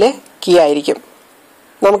ഇവിടങ്ങളിലെ കീ ആയിരിക്കും.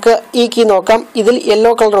 നമുക്ക് ഈ കീ നോക്കാം. ഇതിൽ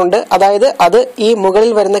യെല്ലോ കളർ ഉണ്ട്, അതായത് അത് ഈ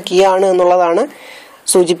മുകളിൽ വരുന്ന കീ ആണ് എന്നുള്ളതാണ്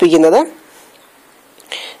സൂചിപ്പിക്കുന്നത്.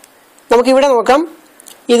 നമുക്കിവിടെ നോക്കാം.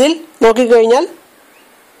 ഇതിൽ നോക്കിക്കഴിഞ്ഞാൽ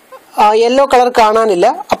യെല്ലോ കളർ കാണാനില്ല.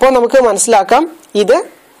 അപ്പോൾ നമുക്ക് മനസ്സിലാക്കാം ഇത്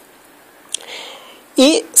ഈ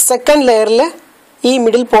സെക്കൻഡ് ലെയറിൽ ഈ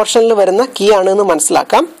മിഡിൽ പോർഷനിൽ വരുന്ന കീ ആണ് എന്ന്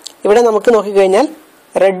മനസ്സിലാക്കാം. ഇവിടെ നമുക്ക് നോക്കിക്കഴിഞ്ഞാൽ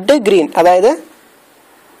റെഡ് ഗ്രീൻ, അതായത്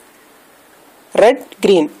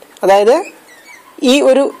ഈ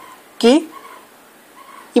ഒരു കീ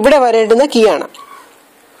ഇവിടെ വരേണ്ടുന്ന കീ ആണ്.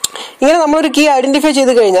 ഇങ്ങനെ നമ്മളൊരു കീ ഐഡന്റിഫൈ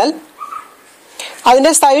ചെയ്ത് കഴിഞ്ഞാൽ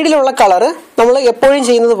അതിന്റെ സൈഡിലുള്ള കളർ നമ്മൾ എപ്പോഴും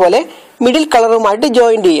ചെയ്യുന്നത് പോലെ മിഡിൽ കളറുമായിട്ട്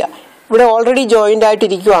ജോയിന്റ് ചെയ്യുക. ഇവിടെ ഓൾറെഡി ജോയിന്റ്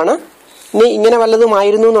ആയിട്ടിരിക്കുവാണ്. ഇനി ഇങ്ങനെ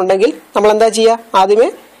വല്ലതുമായിരുന്നു എന്നുണ്ടെങ്കിൽ നമ്മൾ എന്താ ചെയ്യുക? ആദ്യമേ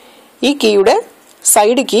ഈ കീയുടെ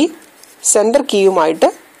സൈഡ് കീ സെന്റർ കീയുമായിട്ട്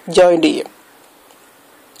ജോയിന്റ് ചെയ്യും.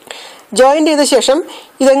 ജോയിന്റ് ചെയ്ത ശേഷം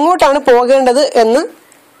ഇതെങ്ങോട്ടാണ് പോകേണ്ടത് എന്ന്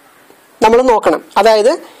നമ്മൾ നോക്കണം.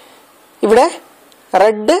 അതായത് ഇവിടെ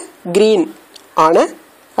റെഡ് ഗ്രീൻ ആണ്,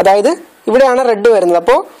 അതായത് ഇവിടെയാണ് റെഡ് വരുന്നത്.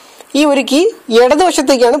 അപ്പോൾ ഈ ഒരു കീ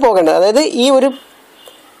ഇടതുവശത്തേക്കാണ് പോകേണ്ടത്, അതായത് ഈ ഒരു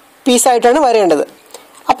പീസായിട്ടാണ് വരേണ്ടത്.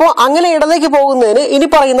 അപ്പോൾ അങ്ങനെ ഇടത്തേക്ക് പോകുന്നതിന് ഇനി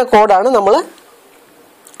പറയുന്ന കോഡാണ് നമ്മൾ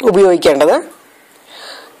ഉപയോഗിക്കേണ്ടത്.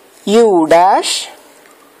 U',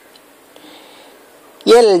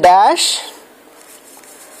 L',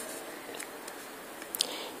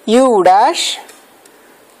 U',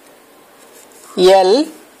 L,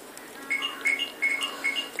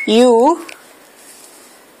 U,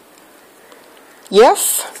 F,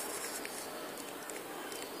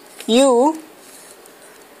 U,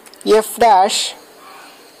 F'.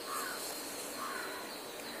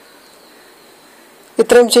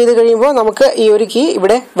 ഇത്രയും ചെയ്ത് കഴിയുമ്പോൾ നമുക്ക് ഈ ഒരു കീ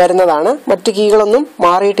ഇവിടെ വരുന്നതാണ്. മറ്റു കീകളൊന്നും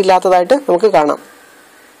മാറിയിട്ടില്ലാത്തതായിട്ട് നമുക്ക് കാണാം.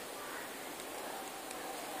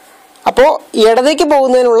 അപ്പോൾ ഇടത്തേക്ക്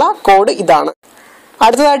പോകുന്നതിനുള്ള കോഡ് ഇതാണ്.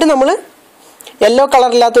 അടുത്തതായിട്ട് നമ്മൾ യെല്ലോ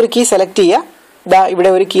കളറില്ലാത്തൊരു കീ സെലക്ട് ചെയ്യുക. ഇതാ ഇവിടെ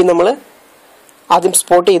ഒരു കീ നമ്മൾ ആദ്യം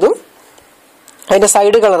സ്പോട്ട് ചെയ്തു. അതിൻ്റെ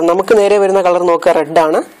സൈഡ് കളർ നമുക്ക് നേരെ വരുന്ന കളർ നോക്കുക,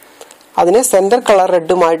 റെഡാണ്. അതിനെ സെൻറ്റർ കളർ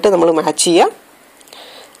റെഡുമായിട്ട് നമ്മൾ മാച്ച് ചെയ്യുക.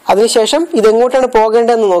 അതിനുശേഷം ഇതെങ്ങോട്ടാണ്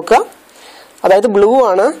പോകേണ്ടതെന്ന് നോക്കുക. അതായത് ബ്ലൂ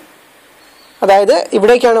ആണ്, അതായത്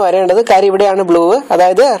ഇവിടേക്കാണ് വരേണ്ടത്. കാര്യം ഇവിടെയാണ് ബ്ലൂ,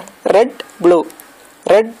 അതായത് റെഡ്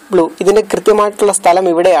ബ്ലൂ ഇതിൻ്റെ കൃത്യമായിട്ടുള്ള സ്ഥലം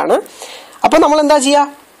ഇവിടെയാണ്. അപ്പോൾ നമ്മൾ എന്താ ചെയ്യുക?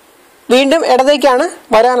 വീണ്ടും ഇടത്തേക്കാണ്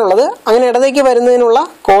വരാനുള്ളത്. അങ്ങനെ ഇടത്തേക്ക് വരുന്നതിനുള്ള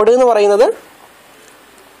കോഡ് എന്ന് പറയുന്നത്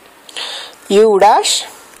U',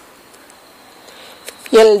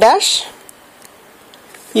 L',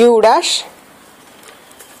 U',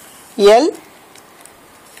 L,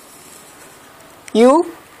 U,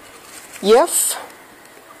 F,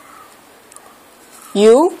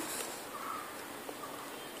 U,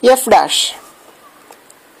 F'.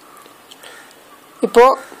 ഇപ്പോൾ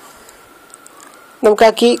നമുക്ക് ആ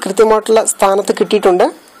കീ കൃത്യമായിട്ടുള്ള സ്ഥാനത്ത് കിട്ടിയിട്ടുണ്ട്.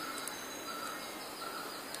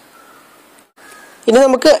 ഇനി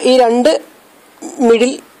നമുക്ക് ഈ 2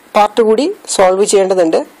 മിഡിൽ പാർട്ട് കൂടി സോൾവ്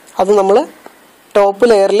ചെയ്യേണ്ടതുണ്ട്. അത് നമ്മൾ ടോപ്പ്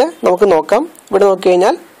ലെയറിൽ നമുക്ക് നോക്കാം. ഇവിടെ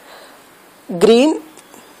നോക്കിക്കഴിഞ്ഞാൽ ഗ്രീൻ,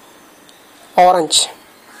 ഓറഞ്ച്.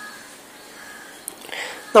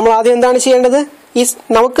 നമ്മൾ ആദ്യം എന്താണ് ചെയ്യേണ്ടത്? ഈ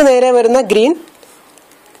നമുക്ക് നേരെ വരുന്ന ഗ്രീൻ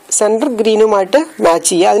സെൻറ്റർ ഗ്രീനുമായിട്ട് മാച്ച്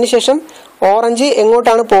ചെയ്യുക. അതിനുശേഷം ഓറഞ്ച്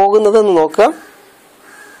എങ്ങോട്ടാണ് പോകുന്നത് എന്ന് നോക്കുക.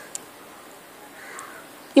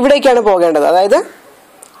 ഇവിടേക്കാണ് പോകേണ്ടത്, അതായത്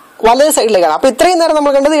വലത് സൈഡിലേക്കാണ്. അപ്പോൾ ഇത്രയും നേരം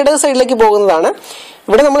നമ്മൾ കണ്ടത് ഇടത് സൈഡിലേക്ക് പോകുന്നതാണ്.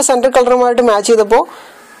 ഇവിടെ നമ്മൾ സെൻറ്റർ കളറുമായിട്ട് മാച്ച് ചെയ്തപ്പോൾ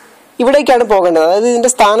ഇവിടേക്കാണ് പോകേണ്ടത്. അതായത്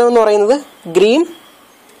ഇതിൻ്റെ സ്ഥാനം എന്ന് പറയുന്നത് ഗ്രീൻ,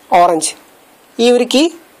 ഓറഞ്ച്. ഈ ഒരു കീ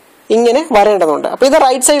ഇങ്ങനെ വരേണ്ടതുണ്ട്. അപ്പോൾ ഇത്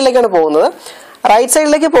റൈറ്റ് സൈഡിലേക്കാണ് പോകുന്നത്. റൈറ്റ്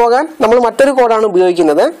സൈഡിലേക്ക് പോകാൻ നമ്മൾ മറ്റൊരു കോഡാണ്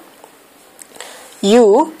ഉപയോഗിക്കുന്നത്. You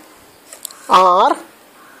are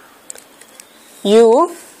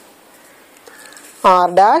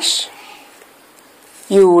dash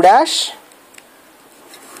you dash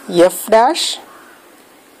F dash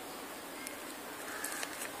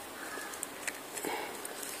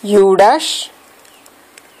you dash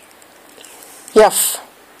F.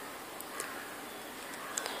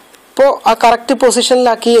 ഇപ്പോൾ ആ കറക്റ്റ്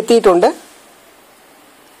പൊസിഷനിലാക്കി എത്തിയിട്ടുണ്ട്.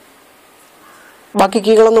 ബാക്കി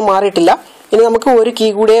കീകളൊന്നും മാറിയിട്ടില്ല. ഇനി നമുക്ക് ഒരു കീ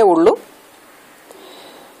കൂടിയേ ഉള്ളൂ.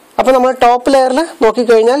 അപ്പോൾ നമ്മൾ ടോപ്പ് ലെയറിൽ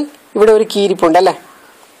നോക്കിക്കഴിഞ്ഞാൽ ഇവിടെ ഒരു കീ ഇരിപ്പുണ്ട് അല്ലേ,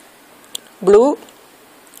 ബ്ലൂ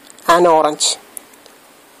ആൻഡ് ഓറഞ്ച്.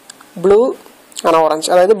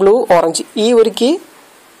 അതായത് ബ്ലൂ ഓറഞ്ച്, ഈ ഒരു കീ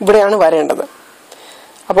ഇവിടെയാണ് വരേണ്ടത്.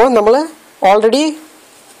 അപ്പോൾ നമ്മൾ ഓൾറെഡി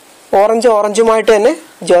ഓറഞ്ചുമായിട്ട് തന്നെ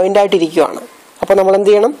ജോയിൻ്റ് ആയിട്ടിരിക്കുകയാണ്. അപ്പോൾ നമ്മൾ എന്ത്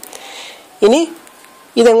ചെയ്യണം, ഇനി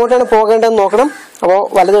ഇതെങ്ങോട്ടാണ് പോകേണ്ടതെന്ന് നോക്കണം. അപ്പോൾ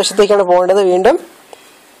വലതുവശത്തേക്കാണ് പോകേണ്ടത്. വീണ്ടും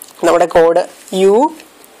നമ്മുടെ code you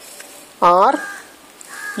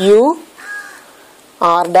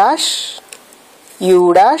are dash you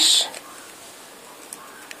dash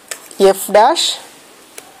F dash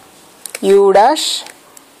you dash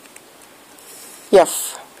F.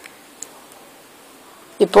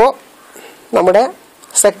 ഇപ്പോൾ നമ്മുടെ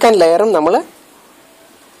സെക്കൻഡ് ലെയറും നമ്മൾ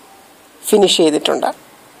ഫിനിഷ് ചെയ്തിട്ടുണ്ട്.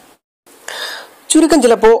 ചുരുക്കം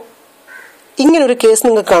ചിലപ്പോൾ ഇങ്ങനൊരു കേസ്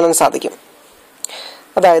നിങ്ങൾക്ക് കാണാൻ സാധിക്കും.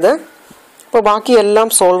 അതായത് ഇപ്പോൾ ബാക്കിയെല്ലാം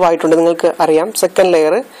സോൾവ് ആയിട്ടുണ്ട്. നിങ്ങൾക്ക് അറിയാം, സെക്കൻഡ്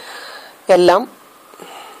ലെയർ എല്ലാം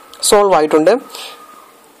സോൾവ് ആയിട്ടുണ്ട്.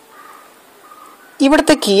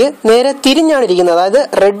 ഇവിടുത്തെ കീ നേരെ തിരിഞ്ഞാണ് ഇരിക്കുന്നത്. അതായത്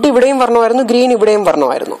റെഡ് ഇവിടെയും വരണമായിരുന്നു, ഗ്രീൻ ഇവിടെയും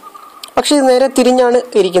വരണമായിരുന്നു. പക്ഷെ ഇത് നേരെ തിരിഞ്ഞാണ്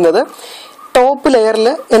ഇരിക്കുന്നത്. ടോപ്പ് ലെയറിൽ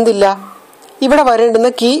എന്തില്ല, ഇവിടെ വരേണ്ടുന്ന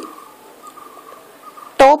കീ,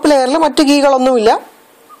 ടോപ്പ് ലെയറിൽ മറ്റു കീകളൊന്നുമില്ല,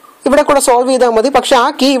 ഇവിടെ കൂടെ സോൾവ് ചെയ്താൽ മതി. പക്ഷെ ആ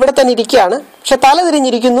കീ ഇവിടെ തന്നെ ഇരിക്കുകയാണ്, പക്ഷെ തല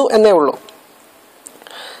തിരിഞ്ഞിരിക്കുന്നു എന്നേ ഉള്ളൂ.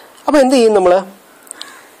 അപ്പോൾ എന്ത് ചെയ്യും, നമ്മൾ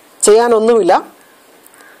ചെയ്യാനൊന്നുമില്ല.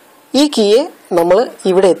 ഈ കീയെ നമ്മൾ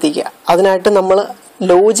ഇവിടെ എത്തിക്കുക. അതിനായിട്ട് നമ്മൾ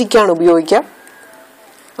ലോജിക്കാണ് ഉപയോഗിക്കുക.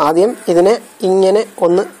 ആദ്യം ഇതിനെ ഇങ്ങനെ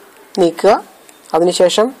ഒന്ന് നീക്കുക.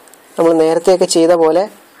 അതിനുശേഷം നമ്മൾ നേരത്തെയൊക്കെ ചെയ്ത പോലെ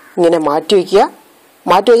ഇങ്ങനെ മാറ്റി വയ്ക്കുക.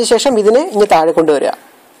 മാറ്റി വെച്ച ശേഷം ഇതിനെ ഇങ്ങനെ താഴെ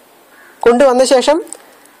കൊണ്ടുവന്ന ശേഷം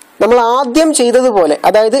നമ്മൾ ആദ്യം ചെയ്തതുപോലെ,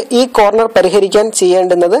 അതായത് ഈ കോർണർ പരിഹരിക്കാൻ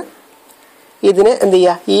ചെയ്യേണ്ടുന്നത്, ഇതിനെ എന്ത്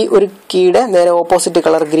ചെയ്യുക, ഈ ഒരു കീയുടെ നേരെ ഓപ്പോസിറ്റ്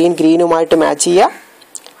കളർ ഗ്രീനുമായിട്ട് മാച്ച് ചെയ്യുക.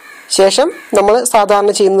 ശേഷം നമ്മൾ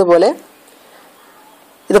സാധാരണ ചെയ്യുന്നത് പോലെ,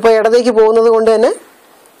 ഇതിപ്പോൾ ഇടത്തേക്ക് പോകുന്നത് കൊണ്ട് തന്നെ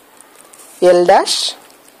L dash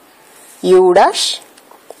you dash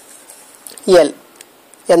L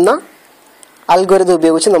എന്ന അൽഗോരിതം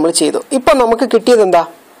ഉപയോഗിച്ച് നമ്മൾ ചെയ്തു. ഇപ്പം നമുക്ക് കിട്ടിയത് എന്താ,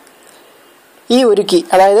 ഈ ഒരു കീ,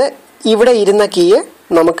 അതായത് ഇവിടെ ഇരുന്ന കീയെ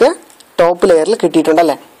നമുക്ക് ടോപ്പ് ലെയറിൽ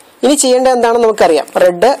കിട്ടിയിട്ടുണ്ടല്ലേ. ഇനി ചെയ്യേണ്ടത് എന്താണെന്ന് നമുക്കറിയാം.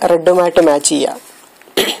 റെഡുമായിട്ട് മാച്ച് ചെയ്യുക.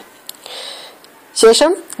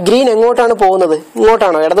 ശേഷം ഗ്രീൻ എങ്ങോട്ടാണ് പോകുന്നത്,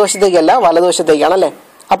 ഇങ്ങോട്ടാണോ, ഇടതുവശത്തേക്കല്ല വലതുവശത്തേക്കാണല്ലേ.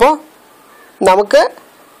 അപ്പോൾ നമുക്ക്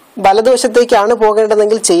വലതുവശത്തേക്കാണ്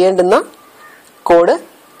പോകേണ്ടതെങ്കിൽ ചെയ്യേണ്ടുന്ന കോഡ്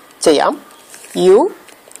ചെയ്യാം. You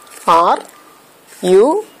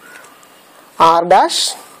are dash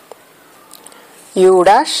you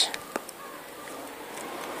dash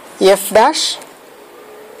F dash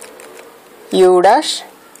you dash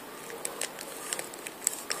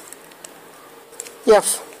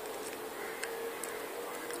F.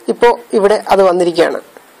 ഇപ്പോൾ ഇവിടെ അത് വന്നിരിക്കുകയാണ്.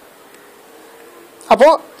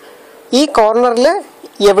 അപ്പോൾ ഈ കോർണറിൽ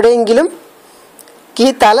എവിടെയെങ്കിലും കീ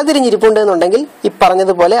തല തിരിഞ്ഞിരിപ്പുണ്ട് എന്നുണ്ടെങ്കിൽ ഈ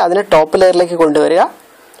പറഞ്ഞതുപോലെ അതിനെ ടോപ്പ് ലെയറിലേക്ക് കൊണ്ടുവരിക.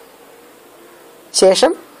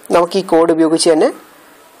 ശേഷം നമുക്ക് ഈ കോഡ് ഉപയോഗിച്ച് തന്നെ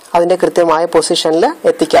അതിൻ്റെ കൃത്യമായ പൊസിഷനിൽ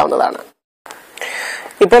എത്തിക്കാവുന്നതാണ്.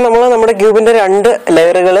 ഇപ്പോൾ നമ്മൾ നമ്മുടെ ക്യൂബിൻ്റെ 2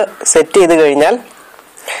 ലെയറുകൾ സെറ്റ് ചെയ്ത് കഴിഞ്ഞാൽ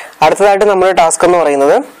അടുത്തതായിട്ട് നമ്മുടെ ടാസ്ക് എന്ന്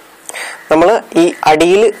പറയുന്നത്, നമ്മൾ ഈ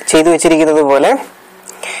അടിയിൽ ചെയ്തു വെച്ചിരിക്കുന്നത് പോലെ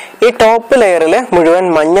ഈ ടോപ്പ് ലെയറിൽ മുഴുവൻ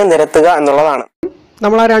മഞ്ഞ നിരത്തുക എന്നുള്ളതാണ്.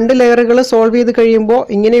 നമ്മൾ ആ 2 ലെയറുകൾ സോൾവ് ചെയ്ത് കഴിയുമ്പോൾ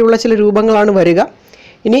ഇങ്ങനെയുള്ള ചില രൂപങ്ങളാണ് വരിക.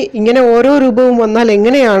 ഇനി ഇങ്ങനെ ഓരോ രൂപവും വന്നാൽ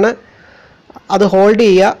എങ്ങനെയാണ് അത് ഹോൾഡ്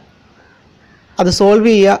ചെയ്യുക, അത് സോൾവ്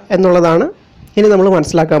ചെയ്യുക എന്നുള്ളതാണ് ഇനി നമ്മൾ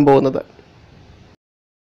മനസ്സിലാക്കാൻ പോകുന്നത്.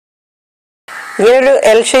 ഇങ്ങനൊരു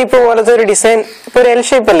എൽ ഷേപ്പ് പോലത്തെ ഒരു ഡിസൈൻ, ഇപ്പോൾ ഒരു എൽ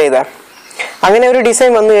ഷേപ്പ് അല്ലേ ഇതാ, അങ്ങനെ ഒരു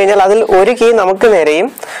ഡിസൈൻ വന്നു കഴിഞ്ഞാൽ അതിൽ ഒരു കീ നമുക്ക് നേരെയും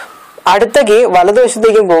അടുത്ത കീ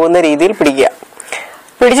വലതുവശത്തേക്കും പോകുന്ന രീതിയിൽ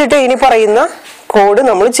പിടിച്ചിട്ട് ഇനി പറയുന്ന കോഡ്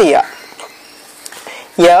നമ്മൾ ചെയ്യുക.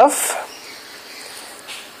 F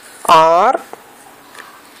are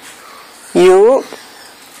you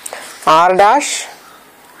are dash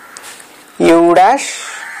you dash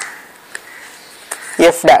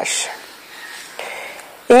F dash,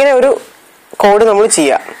 ഇങ്ങനെ ഒരു കോഡ് നമ്മൾ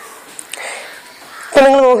ചെയ്യുക. ഇപ്പം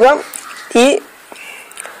നിങ്ങൾ നോക്കുക, ഈ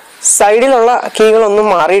സൈഡിലുള്ള കീകളൊന്നും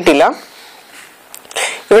മാറിയിട്ടില്ല.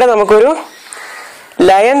 ഇവിടെ നമുക്കൊരു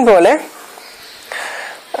ലയൻ പോലെ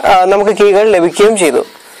നമുക്ക് കീകൾ ലഭിക്കുകയും ചെയ്തു.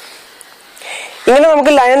 ഇങ്ങനെ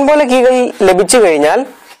നമുക്ക് ലയൻ പോലെ കീകൾ ലഭിച്ചു കഴിഞ്ഞാൽ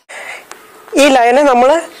ഈ ലയനെ നമ്മൾ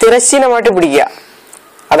തിരശ്ചീനമായിട്ട് പിടിക്കുക.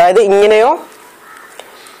 അതായത് ഇങ്ങനെയോ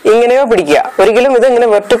പിടിക്കുക. ഒരിക്കലും ഇത് ഇങ്ങനെ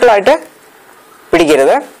വെർട്ടിക്കലായിട്ട്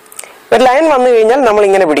പിടിക്കരുത്. ഒരു ലൈൻ വന്നു കഴിഞ്ഞാൽ നമ്മൾ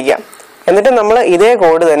ഇങ്ങനെ പിടിക്കുക. എന്നിട്ട് നമ്മൾ ഇതേ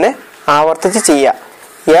കോഡ് തന്നെ ആവർത്തിച്ച് ചെയ്യുക.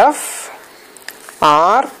 F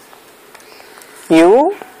are you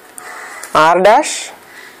are dash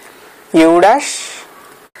you dash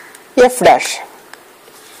F dash.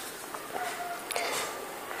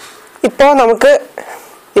 ഇപ്പോൾ നമുക്ക്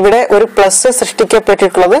ഇവിടെ ഒരു പ്ലസ്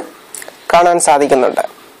സൃഷ്ടിക്കപ്പെട്ടിട്ടുള്ളത് കാണാൻ സാധിക്കുന്നുണ്ട്.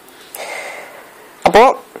 അപ്പോൾ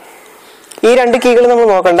ഈ രണ്ട് കീകൾ നമ്മൾ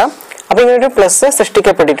നോക്കണ്ട. അപ്പൊ ഇങ്ങനെ ഒരു പ്ലസ്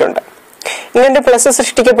സൃഷ്ടിക്കപ്പെട്ടിട്ടുണ്ട്. ഇങ്ങനെ പ്ലസ്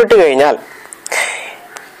സൃഷ്ടിക്കപ്പെട്ടു കഴിഞ്ഞാൽ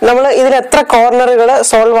നമ്മൾ ഇതിൽ എത്ര കോർണറുകൾ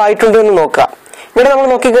സോൾവ് ആയിട്ടുണ്ട് എന്ന് നോക്കുക. ഇവിടെ നമ്മൾ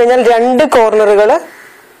നോക്കിക്കഴിഞ്ഞാൽ 2 കോർണറുകൾ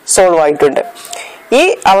സോൾവ് ആയിട്ടുണ്ട്. ഈ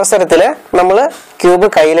അവസരത്തിൽ നമ്മൾ ക്യൂബ്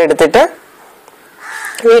കയ്യിലെടുത്തിട്ട്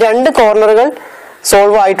ഈ 2 കോർണറുകൾ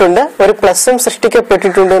സോൾവ് ആയിട്ടുണ്ട്, ഒരു പ്ലസും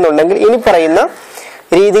സൃഷ്ടിക്കപ്പെട്ടിട്ടുണ്ട് എന്നുണ്ടെങ്കിൽ ഇനി പറയുന്ന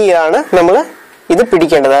രീതിയിലാണ് നമ്മൾ ഇത്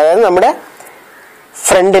പിടിക്കേണ്ടത്. അതായത് നമ്മുടെ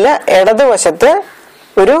ഫ്രണ്ടില് ഇടതുവശത്ത്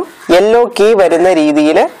ഒരു യെല്ലോ കീ വരുന്ന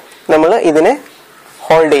രീതിയിൽ നമ്മൾ ഇതിനെ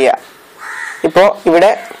ഹോൾഡ് ചെയ്യുക. ഇപ്പോൾ ഇവിടെ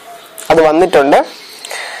അത് വന്നിട്ടുണ്ട്.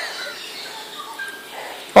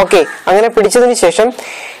 ഓക്കെ, അങ്ങനെ പിടിച്ചതിന് ശേഷം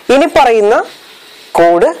ഇനി പറയുന്ന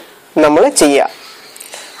കോഡ് നമ്മൾ ചെയ്യുക.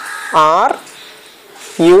 Are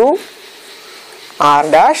you are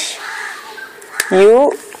dash you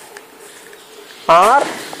are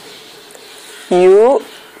you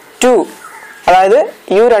 2, അതായത്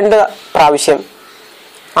യു 2 പ്രാവശ്യം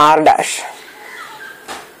ആർ ഡാഷ്.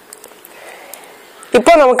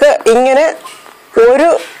 ഇപ്പൊ നമുക്ക് ഇങ്ങനെ ഒരു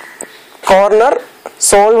കോർണർ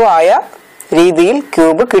സോൾവ് ആയ രീതിയിൽ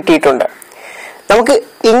ക്യൂബ് കിട്ടിയിട്ടുണ്ട്. നമുക്ക്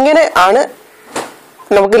ഇങ്ങനെ ആണ്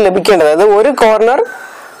നമുക്ക് ലഭിക്കേണ്ടത്. അതായത് ഒരു കോർണർ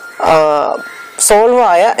സോൾവ്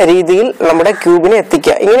ആയ രീതിയിൽ നമ്മുടെ ക്യൂബിനെ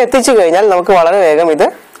എത്തിക്കുക. ഇങ്ങനെ എത്തിച്ചു കഴിഞ്ഞാൽ നമുക്ക് വളരെ വേഗം ഇത്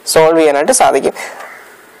സോൾവ് ചെയ്യാനായിട്ട് സാധിക്കും.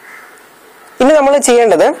 ഇനി നമ്മൾ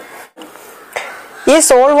ചെയ്യേണ്ടത് ഈ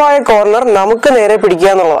സോൾവ് ആയ കോർണർ നമുക്ക് നേരെ പിടിക്കുക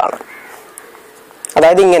എന്നുള്ളതാണ്.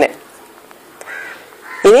 അതായത് ഇങ്ങനെ.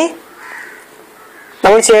 ഇനി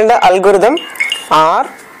നമ്മൾ ചെയ്യേണ്ട algorithm are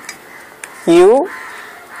you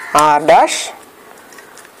are dash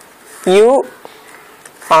you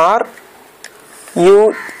are you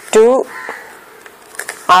 2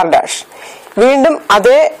 R dash. വീണ്ടും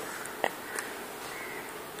അതേ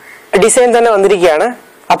ഡിസൈൻ തന്നെ വന്നിരിക്കുകയാണ്.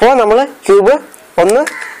 അപ്പോൾ നമ്മൾ ക്യൂബ് ഒന്ന്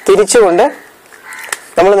തിരിച്ചുകൊണ്ട്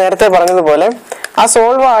നമ്മൾ നേരത്തെ പറഞ്ഞതുപോലെ ആ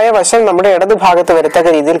സോൾവ് ആയ വശം നമ്മുടെ ഇടത് ഭാഗത്ത് വരത്തക്ക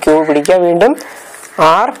രീതിയിൽ ക്യൂബ് പിടിക്കുക. വീണ്ടും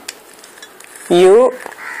are you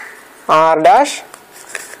are dash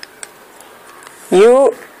you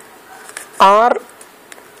are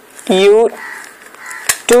you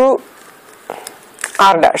 2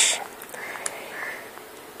 R dash.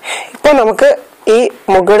 ഇപ്പോൾ നമുക്ക് ഈ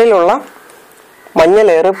മുകളിലുള്ള മഞ്ഞ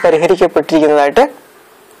ലെയർ പരിഹരിക്കപ്പെട്ടിരിക്കുന്നതായിട്ട്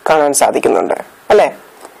കാണാൻ സാധിക്കുന്നുണ്ട് അല്ലേ?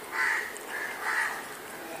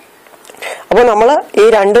 അപ്പോൾ നമ്മൾ ഈ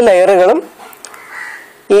 2 ലെയറുകളും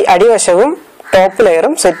ഈ അടിവശവും ടോപ്പ്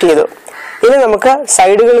ലെയറും സെറ്റ് ചെയ്തു. ഇനി നമുക്ക്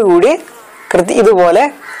സൈഡുകൾ കൂടി ഇതുപോലെ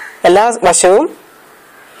എല്ലാ വശവും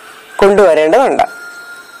കൊണ്ടുവരേണ്ടതുണ്ട്.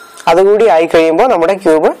 അതുകൂടി ആയി കഴിയുമ്പോൾ നമ്മുടെ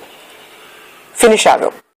ക്യൂബ് ഫിനിഷ്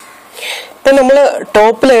ആകും. ഇപ്പം നമ്മൾ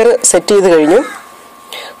ടോപ്പ് ലെയർ സെറ്റ് ചെയ്ത് കഴിഞ്ഞു.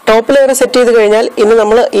 ടോപ്പ് ലെയർ സെറ്റ് ചെയ്ത് കഴിഞ്ഞാൽ ഇനി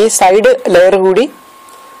നമ്മൾ ഈ സൈഡ് ലെയർ കൂടി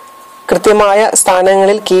കൃത്യമായ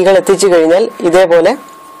സ്ഥാനങ്ങളിൽ കീകൾ എത്തിച്ചു കഴിഞ്ഞാൽ ഇതേപോലെ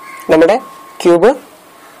നമ്മുടെ ക്യൂബ്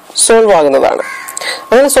സോൾവ് ആകുന്നതാണ്.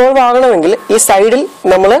 അങ്ങനെ സോൾവ് ആകണമെങ്കിൽ ഈ സൈഡിൽ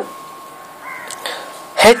നമ്മൾ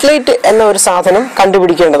ഹെഡ്ലൈറ്റ് എന്ന ഒരു സാധനം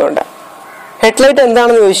കണ്ടുപിടിക്കേണ്ടതുണ്ട്. ഹെഡ്ലൈറ്റ്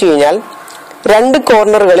എന്താണെന്ന് ചോദിച്ചു കഴിഞ്ഞാൽ 2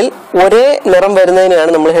 കോർണറുകളിൽ ഒരേ നിറം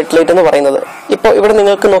വരുന്നതിനാണ് നമ്മൾ ഹെഡ്ലൈറ്റ് എന്ന് പറയുന്നത്. ഇപ്പോൾ ഇവിടെ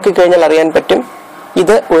നിങ്ങൾക്ക് നോക്കിക്കഴിഞ്ഞാൽ അറിയാൻ പറ്റും,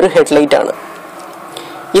 ഇത് ഒരു ഹെഡ്ലൈറ്റ് ആണ്.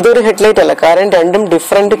 ഇതൊരു ഹെഡ്ലൈറ്റ് അല്ല, കാരണം രണ്ടും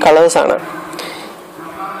ഡിഫറെന്റ് കളേഴ്സ് ആണ്.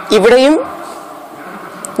 ഇവിടെയും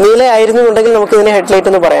നീലയായിരുന്നു എന്നുണ്ടെങ്കിൽ നമുക്ക് ഇതിനെ ഹെഡ്ലൈറ്റ്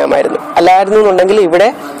എന്ന് പറയാമായിരുന്നു. അല്ലായിരുന്നു എന്നുണ്ടെങ്കിൽ ഇവിടെ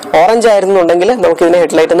ഓറഞ്ച് ആയിരുന്നു എന്നുണ്ടെങ്കിൽ നമുക്ക് ഇതിനെ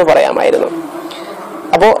ഹെഡ്ലൈറ്റ് എന്ന് പറയാമായിരുന്നു.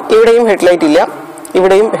 അപ്പോൾ ഇവിടെയും ഹെഡ്ലൈറ്റ് ഇല്ല,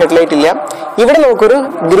 ഇവിടെയും ഹെഡ്ലൈറ്റ് ഇല്ല. ഇവിടെ നമുക്കൊരു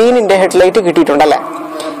ഗ്രീനിന്റെ ഹെഡ്ലൈറ്റ് കിട്ടിയിട്ടുണ്ടല്ലേ?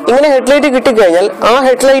 ഇങ്ങനെ ഹെഡ്ലൈറ്റ് കിട്ടിക്കഴിഞ്ഞാൽ ആ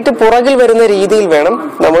ഹെഡ്ലൈറ്റ് പുറകിൽ വരുന്ന രീതിയിൽ വേണം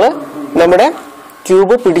നമ്മൾ നമ്മുടെ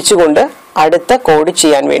ക്യൂബ് പിടിച്ചുകൊണ്ട് അടുത്ത കോഡ്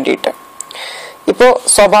ചെയ്യാൻ വേണ്ടിയിട്ട്. ഇപ്പോൾ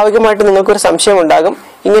സ്വാഭാവികമായിട്ട് നിങ്ങൾക്കൊരു സംശയം ഉണ്ടാകും,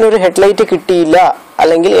 ഇങ്ങനെ ഒരു ഹെഡ്ലൈറ്റ് കിട്ടിയില്ല,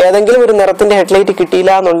 അല്ലെങ്കിൽ ഏതെങ്കിലും ഒരു നിറത്തിന്റെ ഹെഡ്ലൈറ്റ്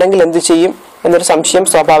കിട്ടിയില്ല എന്നുണ്ടെങ്കിൽ എന്ത് ചെയ്യും എന്നൊരു സംശയം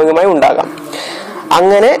സ്വാഭാവികമായി ഉണ്ടാകാം.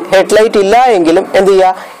 അങ്ങനെ ഹെഡ്ലൈറ്റ് ഇല്ല എങ്കിലും എന്ത്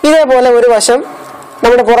ചെയ്യുക, ഇതേപോലെ ഒരു വശം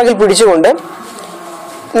നമ്മുടെ പുറകിൽ പിടിച്ചുകൊണ്ട്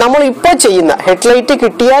നമ്മൾ ഇപ്പോൾ ചെയ്യുന്ന ഹെഡ്ലൈറ്റ്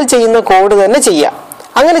കിട്ടിയാൽ ചെയ്യുന്ന കോഡ് തന്നെ ചെയ്യാം.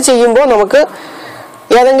 അങ്ങനെ ചെയ്യുമ്പോൾ നമുക്ക്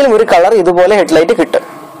ഏതെങ്കിലും ഒരു കളർ ഇതുപോലെ ഹെഡ്ലൈറ്റ് കിട്ടും.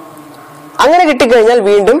 അങ്ങനെ കിട്ടിക്കഴിഞ്ഞാൽ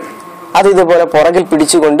വീണ്ടും അത് ഇതുപോലെ പുറകിൽ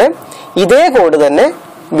പിടിച്ചുകൊണ്ട് ഇതേ കോഡ് തന്നെ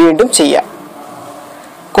വീണ്ടും ചെയ്യാം.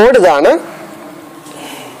 കോഡ് ഇതാണ്: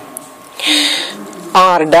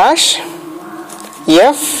 R dash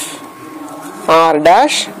F R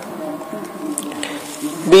dash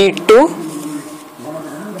B2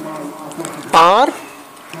 R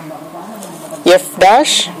F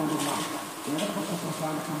dash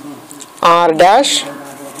R dash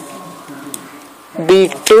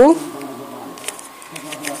B2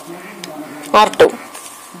 R2.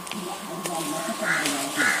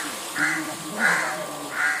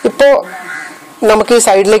 ഇപ്പോൾ നമുക്ക് ഈ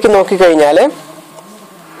സൈഡിലേക്ക് നോക്കിക്കഴിഞ്ഞാൽ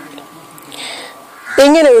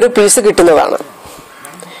ഇങ്ങനെ ഒരു പീസ് കിട്ടുന്നതാണ്.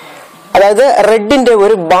 അതായത് റെഡിന്റെ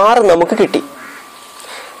ഒരു ബാർ നമുക്ക് കിട്ടി.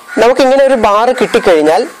 നമുക്കിങ്ങനെ ഒരു ബാർ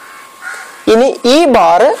കിട്ടിക്കഴിഞ്ഞാൽ ഇനി ഈ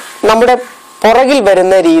ബാർ നമ്മുടെ പുറകിൽ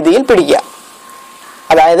വരുന്ന രീതിയിൽ പിടിക്കുക.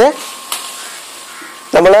 അതായത്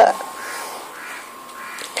നമ്മൾ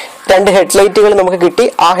 2 ഹെഡ്ലൈറ്റുകൾ നമുക്ക് കിട്ടി.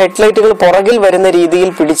 ആ ഹെഡ്ലൈറ്റുകൾ പുറകിൽ വരുന്ന രീതിയിൽ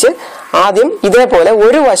പിടിച്ച് ആദ്യം ഇതേപോലെ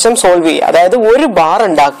ഒരു വശം സോൾവ് ചെയ്യുക. അതായത് ഒരു ബാർ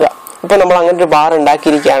ഉണ്ടാക്കുക. ഇപ്പൊ നമ്മൾ അങ്ങനെ ഒരു ബാർ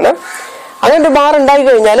ഉണ്ടാക്കിയിരിക്കുകയാണ്. അങ്ങനെ ഒരു ബാർ ഉണ്ടാക്കി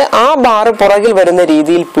കഴിഞ്ഞാൽ ആ ബാർ പുറകിൽ വരുന്ന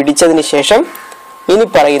രീതിയിൽ പിടിച്ചതിന് ശേഷം ഇനി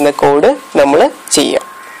പറയുന്ന കോഡ് നമ്മൾ ചെയ്യാം.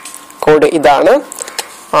 കോഡ് ഇതാണ്: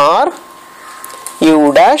 R U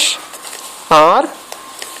dash R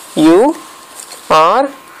U R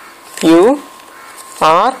U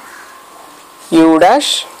R U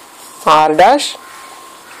dash R dash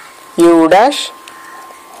U dash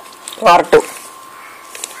R2.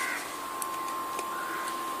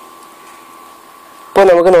 ഇപ്പോൾ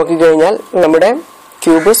നമുക്ക് നോക്കിക്കഴിഞ്ഞാൽ നമ്മുടെ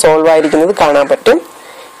ക്യൂബ് സോൾവ് ആയിരിക്കുന്നത് കാണാൻ പറ്റും.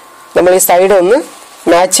 നമ്മൾ ഈ സൈഡ് ഒന്ന്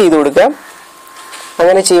മാച്ച് ചെയ്ത് കൊടുക്കുക.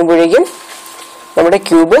 അങ്ങനെ ചെയ്യുമ്പോഴേക്കും നമ്മുടെ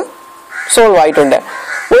ക്യൂബ് സോൾവ് ആയിട്ടുണ്ട്.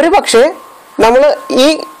 ഒരു പക്ഷേ നമ്മൾ ഈ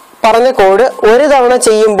പറഞ്ഞ കോഡ് ഒരു തവണ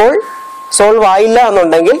ചെയ്യുമ്പോൾ സോൾവ് ആയില്ല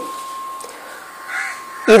എന്നുണ്ടെങ്കിൽ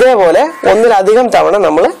ഇതേപോലെ ഒന്നിലധികം തവണ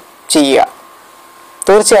നമ്മൾ ചെയ്യുക.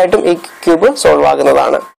 തീർച്ചയായിട്ടും ഈ ക്യൂബ് സോൾവ്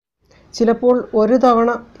ആകുന്നതാണ്. ചിലപ്പോൾ ഒരു തവണ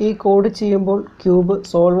ഈ കോഡ് ചെയ്യുമ്പോൾ ക്യൂബ്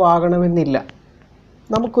സോൾവ് ആകണമെന്നില്ല.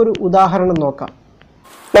 നമുക്കൊരു ഉദാഹരണം നോക്കാം.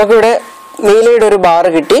 നമുക്കിവിടെ നീലയുടെ ഒരു ബാർ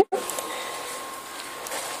കിട്ടി.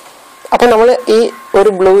 അപ്പം നമ്മൾ ഈ ഒരു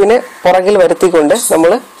ബ്ലൂവിനെ പുറകിൽ വരുത്തിക്കൊണ്ട്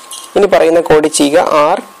നമ്മൾ ഇനി പറയുന്ന കോഡ് ചെയ്യുക: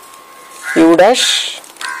 R U dash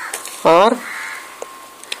R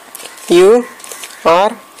U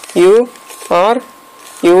R U R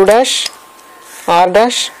U dash R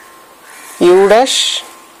dash U dash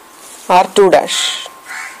R2 dash.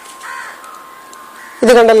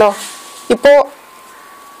 ഇത് കണ്ടല്ലോ. ഇപ്പോൾ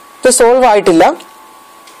ഇത് സോൾവ് ആയിട്ടില്ല.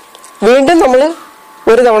 വീണ്ടും നമ്മൾ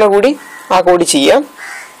ഒരു തവണ കൂടി ആ കോഡ് ചെയ്യാം: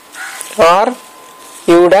 R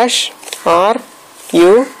U dash R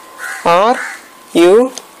U R U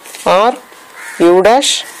R U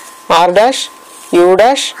dash R dash U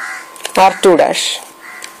dash R2 dash.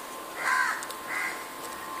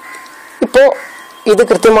 ഇപ്പോൾ ഇത്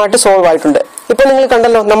കൃത്യമായിട്ട് സോൾവ് ആയിട്ടുണ്ട്. ഇപ്പോൾ നിങ്ങൾ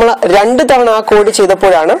കണ്ടല്ലോ, നമ്മൾ 2 തവണ ആ കോഡ്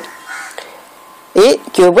ചെയ്തപ്പോഴാണ് ഈ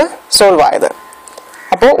ക്യൂബ് സോൾവ് ആയത്.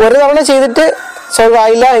 അപ്പോൾ ഒരു തവണ ചെയ്തിട്ട് സോൾവ്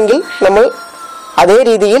ആയില്ല എങ്കിൽ നമ്മൾ അതേ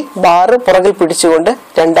രീതിയിൽ ബാർ പുറകിൽ പിടിച്ചുകൊണ്ട്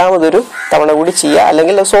രണ്ടാമതൊരു തവണ കൂടി ചെയ്യുക,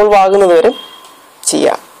 അല്ലെങ്കിൽ സോൾവ് ആകുന്നത് വരെ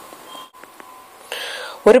ചെയ്യുക.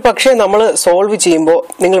 ഒരു പക്ഷേ നമ്മൾ സോൾവ് ചെയ്യുമ്പോൾ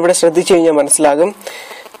നിങ്ങൾ ഇവിടെ ശ്രദ്ധിച്ചു കഴിഞ്ഞാൽ മനസ്സിലാകും,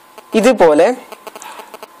 ഇതുപോലെ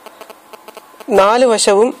 4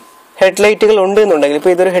 വശവും ഹെഡ്ലൈറ്റുകൾ ഉണ്ട് എന്നുണ്ടെങ്കിൽ,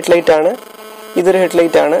 ഇപ്പോൾ ഇതൊരു ഹെഡ്ലൈറ്റ് ആണ്, ഇതൊരു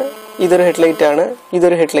ഹെഡ്ലൈറ്റ് ആണ്, ഇതൊരു ഹെഡ്ലൈറ്റ് ആണ്,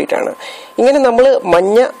 ഇതൊരു ഹെഡ്ലൈറ്റ് ആണ്. ഇങ്ങനെ നമ്മൾ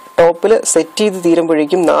മഞ്ഞ ടോപ്പിൽ സെറ്റ് ചെയ്ത്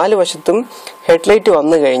തീരുമ്പോഴേക്കും 4 വശത്തും ഹെഡ്ലൈറ്റ്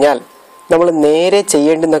വന്നു കഴിഞ്ഞാൽ നമ്മൾ നേരെ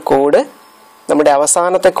ചെയ്യേണ്ടുന്ന കോഡ് നമ്മുടെ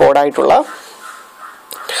അവസാനത്തെ കോഡായിട്ടുള്ള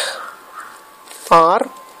R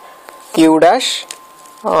U dash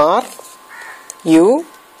R U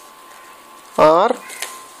R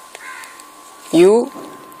U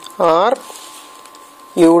R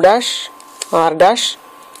U dash R dash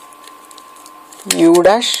U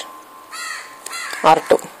dash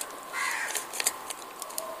R2.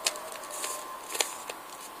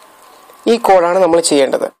 ഈ കോഡാണ് നമ്മൾ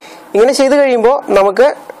ചെയ്യേണ്ടത്. ഇങ്ങനെ ചെയ്തു കഴിയുമ്പോൾ നമുക്ക്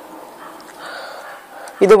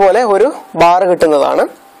ഇതുപോലെ ഒരു ബാർ കിട്ടുന്നതാണ്.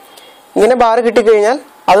 ഇങ്ങനെ ബാർ കിട്ടിക്കഴിഞ്ഞാൽ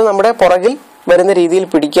അത് നമ്മുടെ പുറകിൽ വരുന്ന രീതിയിൽ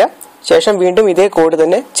പിടിക്കുക. ശേഷം വീണ്ടും ഇതേ കോഡ്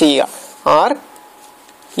തന്നെ ചെയ്യുക: R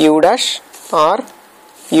U dash R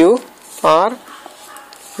U R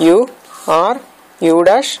U R U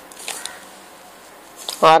dash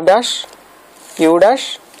R dash U dash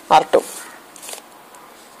R2.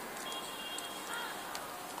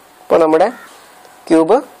 ഇപ്പോൾ നമ്മുടെ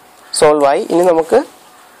ക്യൂബ് സോൾവ് ആയി. ഇനി നമുക്ക്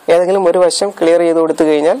ഏതെങ്കിലും ഒരു വശം ക്ലിയർ ചെയ്ത് കൊടുത്തു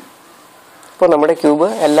കഴിഞ്ഞാൽ അപ്പോൾ നമ്മുടെ ക്യൂബ്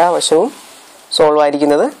എല്ലാ വശവും സോൾവ്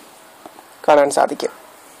ആയിരിക്കുന്നത് കാണാൻ സാധിക്കും.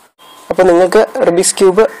 അപ്പോൾ നിങ്ങൾക്ക് റുബിക്സ്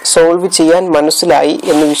ക്യൂബ് സോൾവ് ചെയ്യാൻ മനസ്സിലായി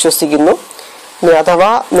എന്ന് വിശ്വസിക്കുന്നു.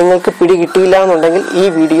 അഥവാ നിങ്ങൾക്ക് പിടി കിട്ടിയില്ല എന്നുണ്ടെങ്കിൽ ഈ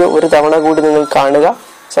വീഡിയോ ഒരു തവണ കൂടി നിങ്ങൾ കാണുക,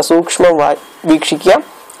 സസൂക്ഷ്മം വീക്ഷിക്കുക.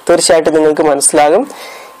 തീർച്ചയായിട്ടും നിങ്ങൾക്ക് മനസ്സിലാകും.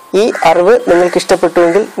 ഈ അറിവ് നിങ്ങൾക്ക്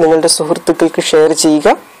ഇഷ്ടപ്പെട്ടുവെങ്കിൽ നിങ്ങളുടെ സുഹൃത്തുക്കൾക്ക് ഷെയർ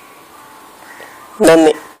ചെയ്യുക.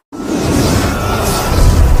 നന്ദി.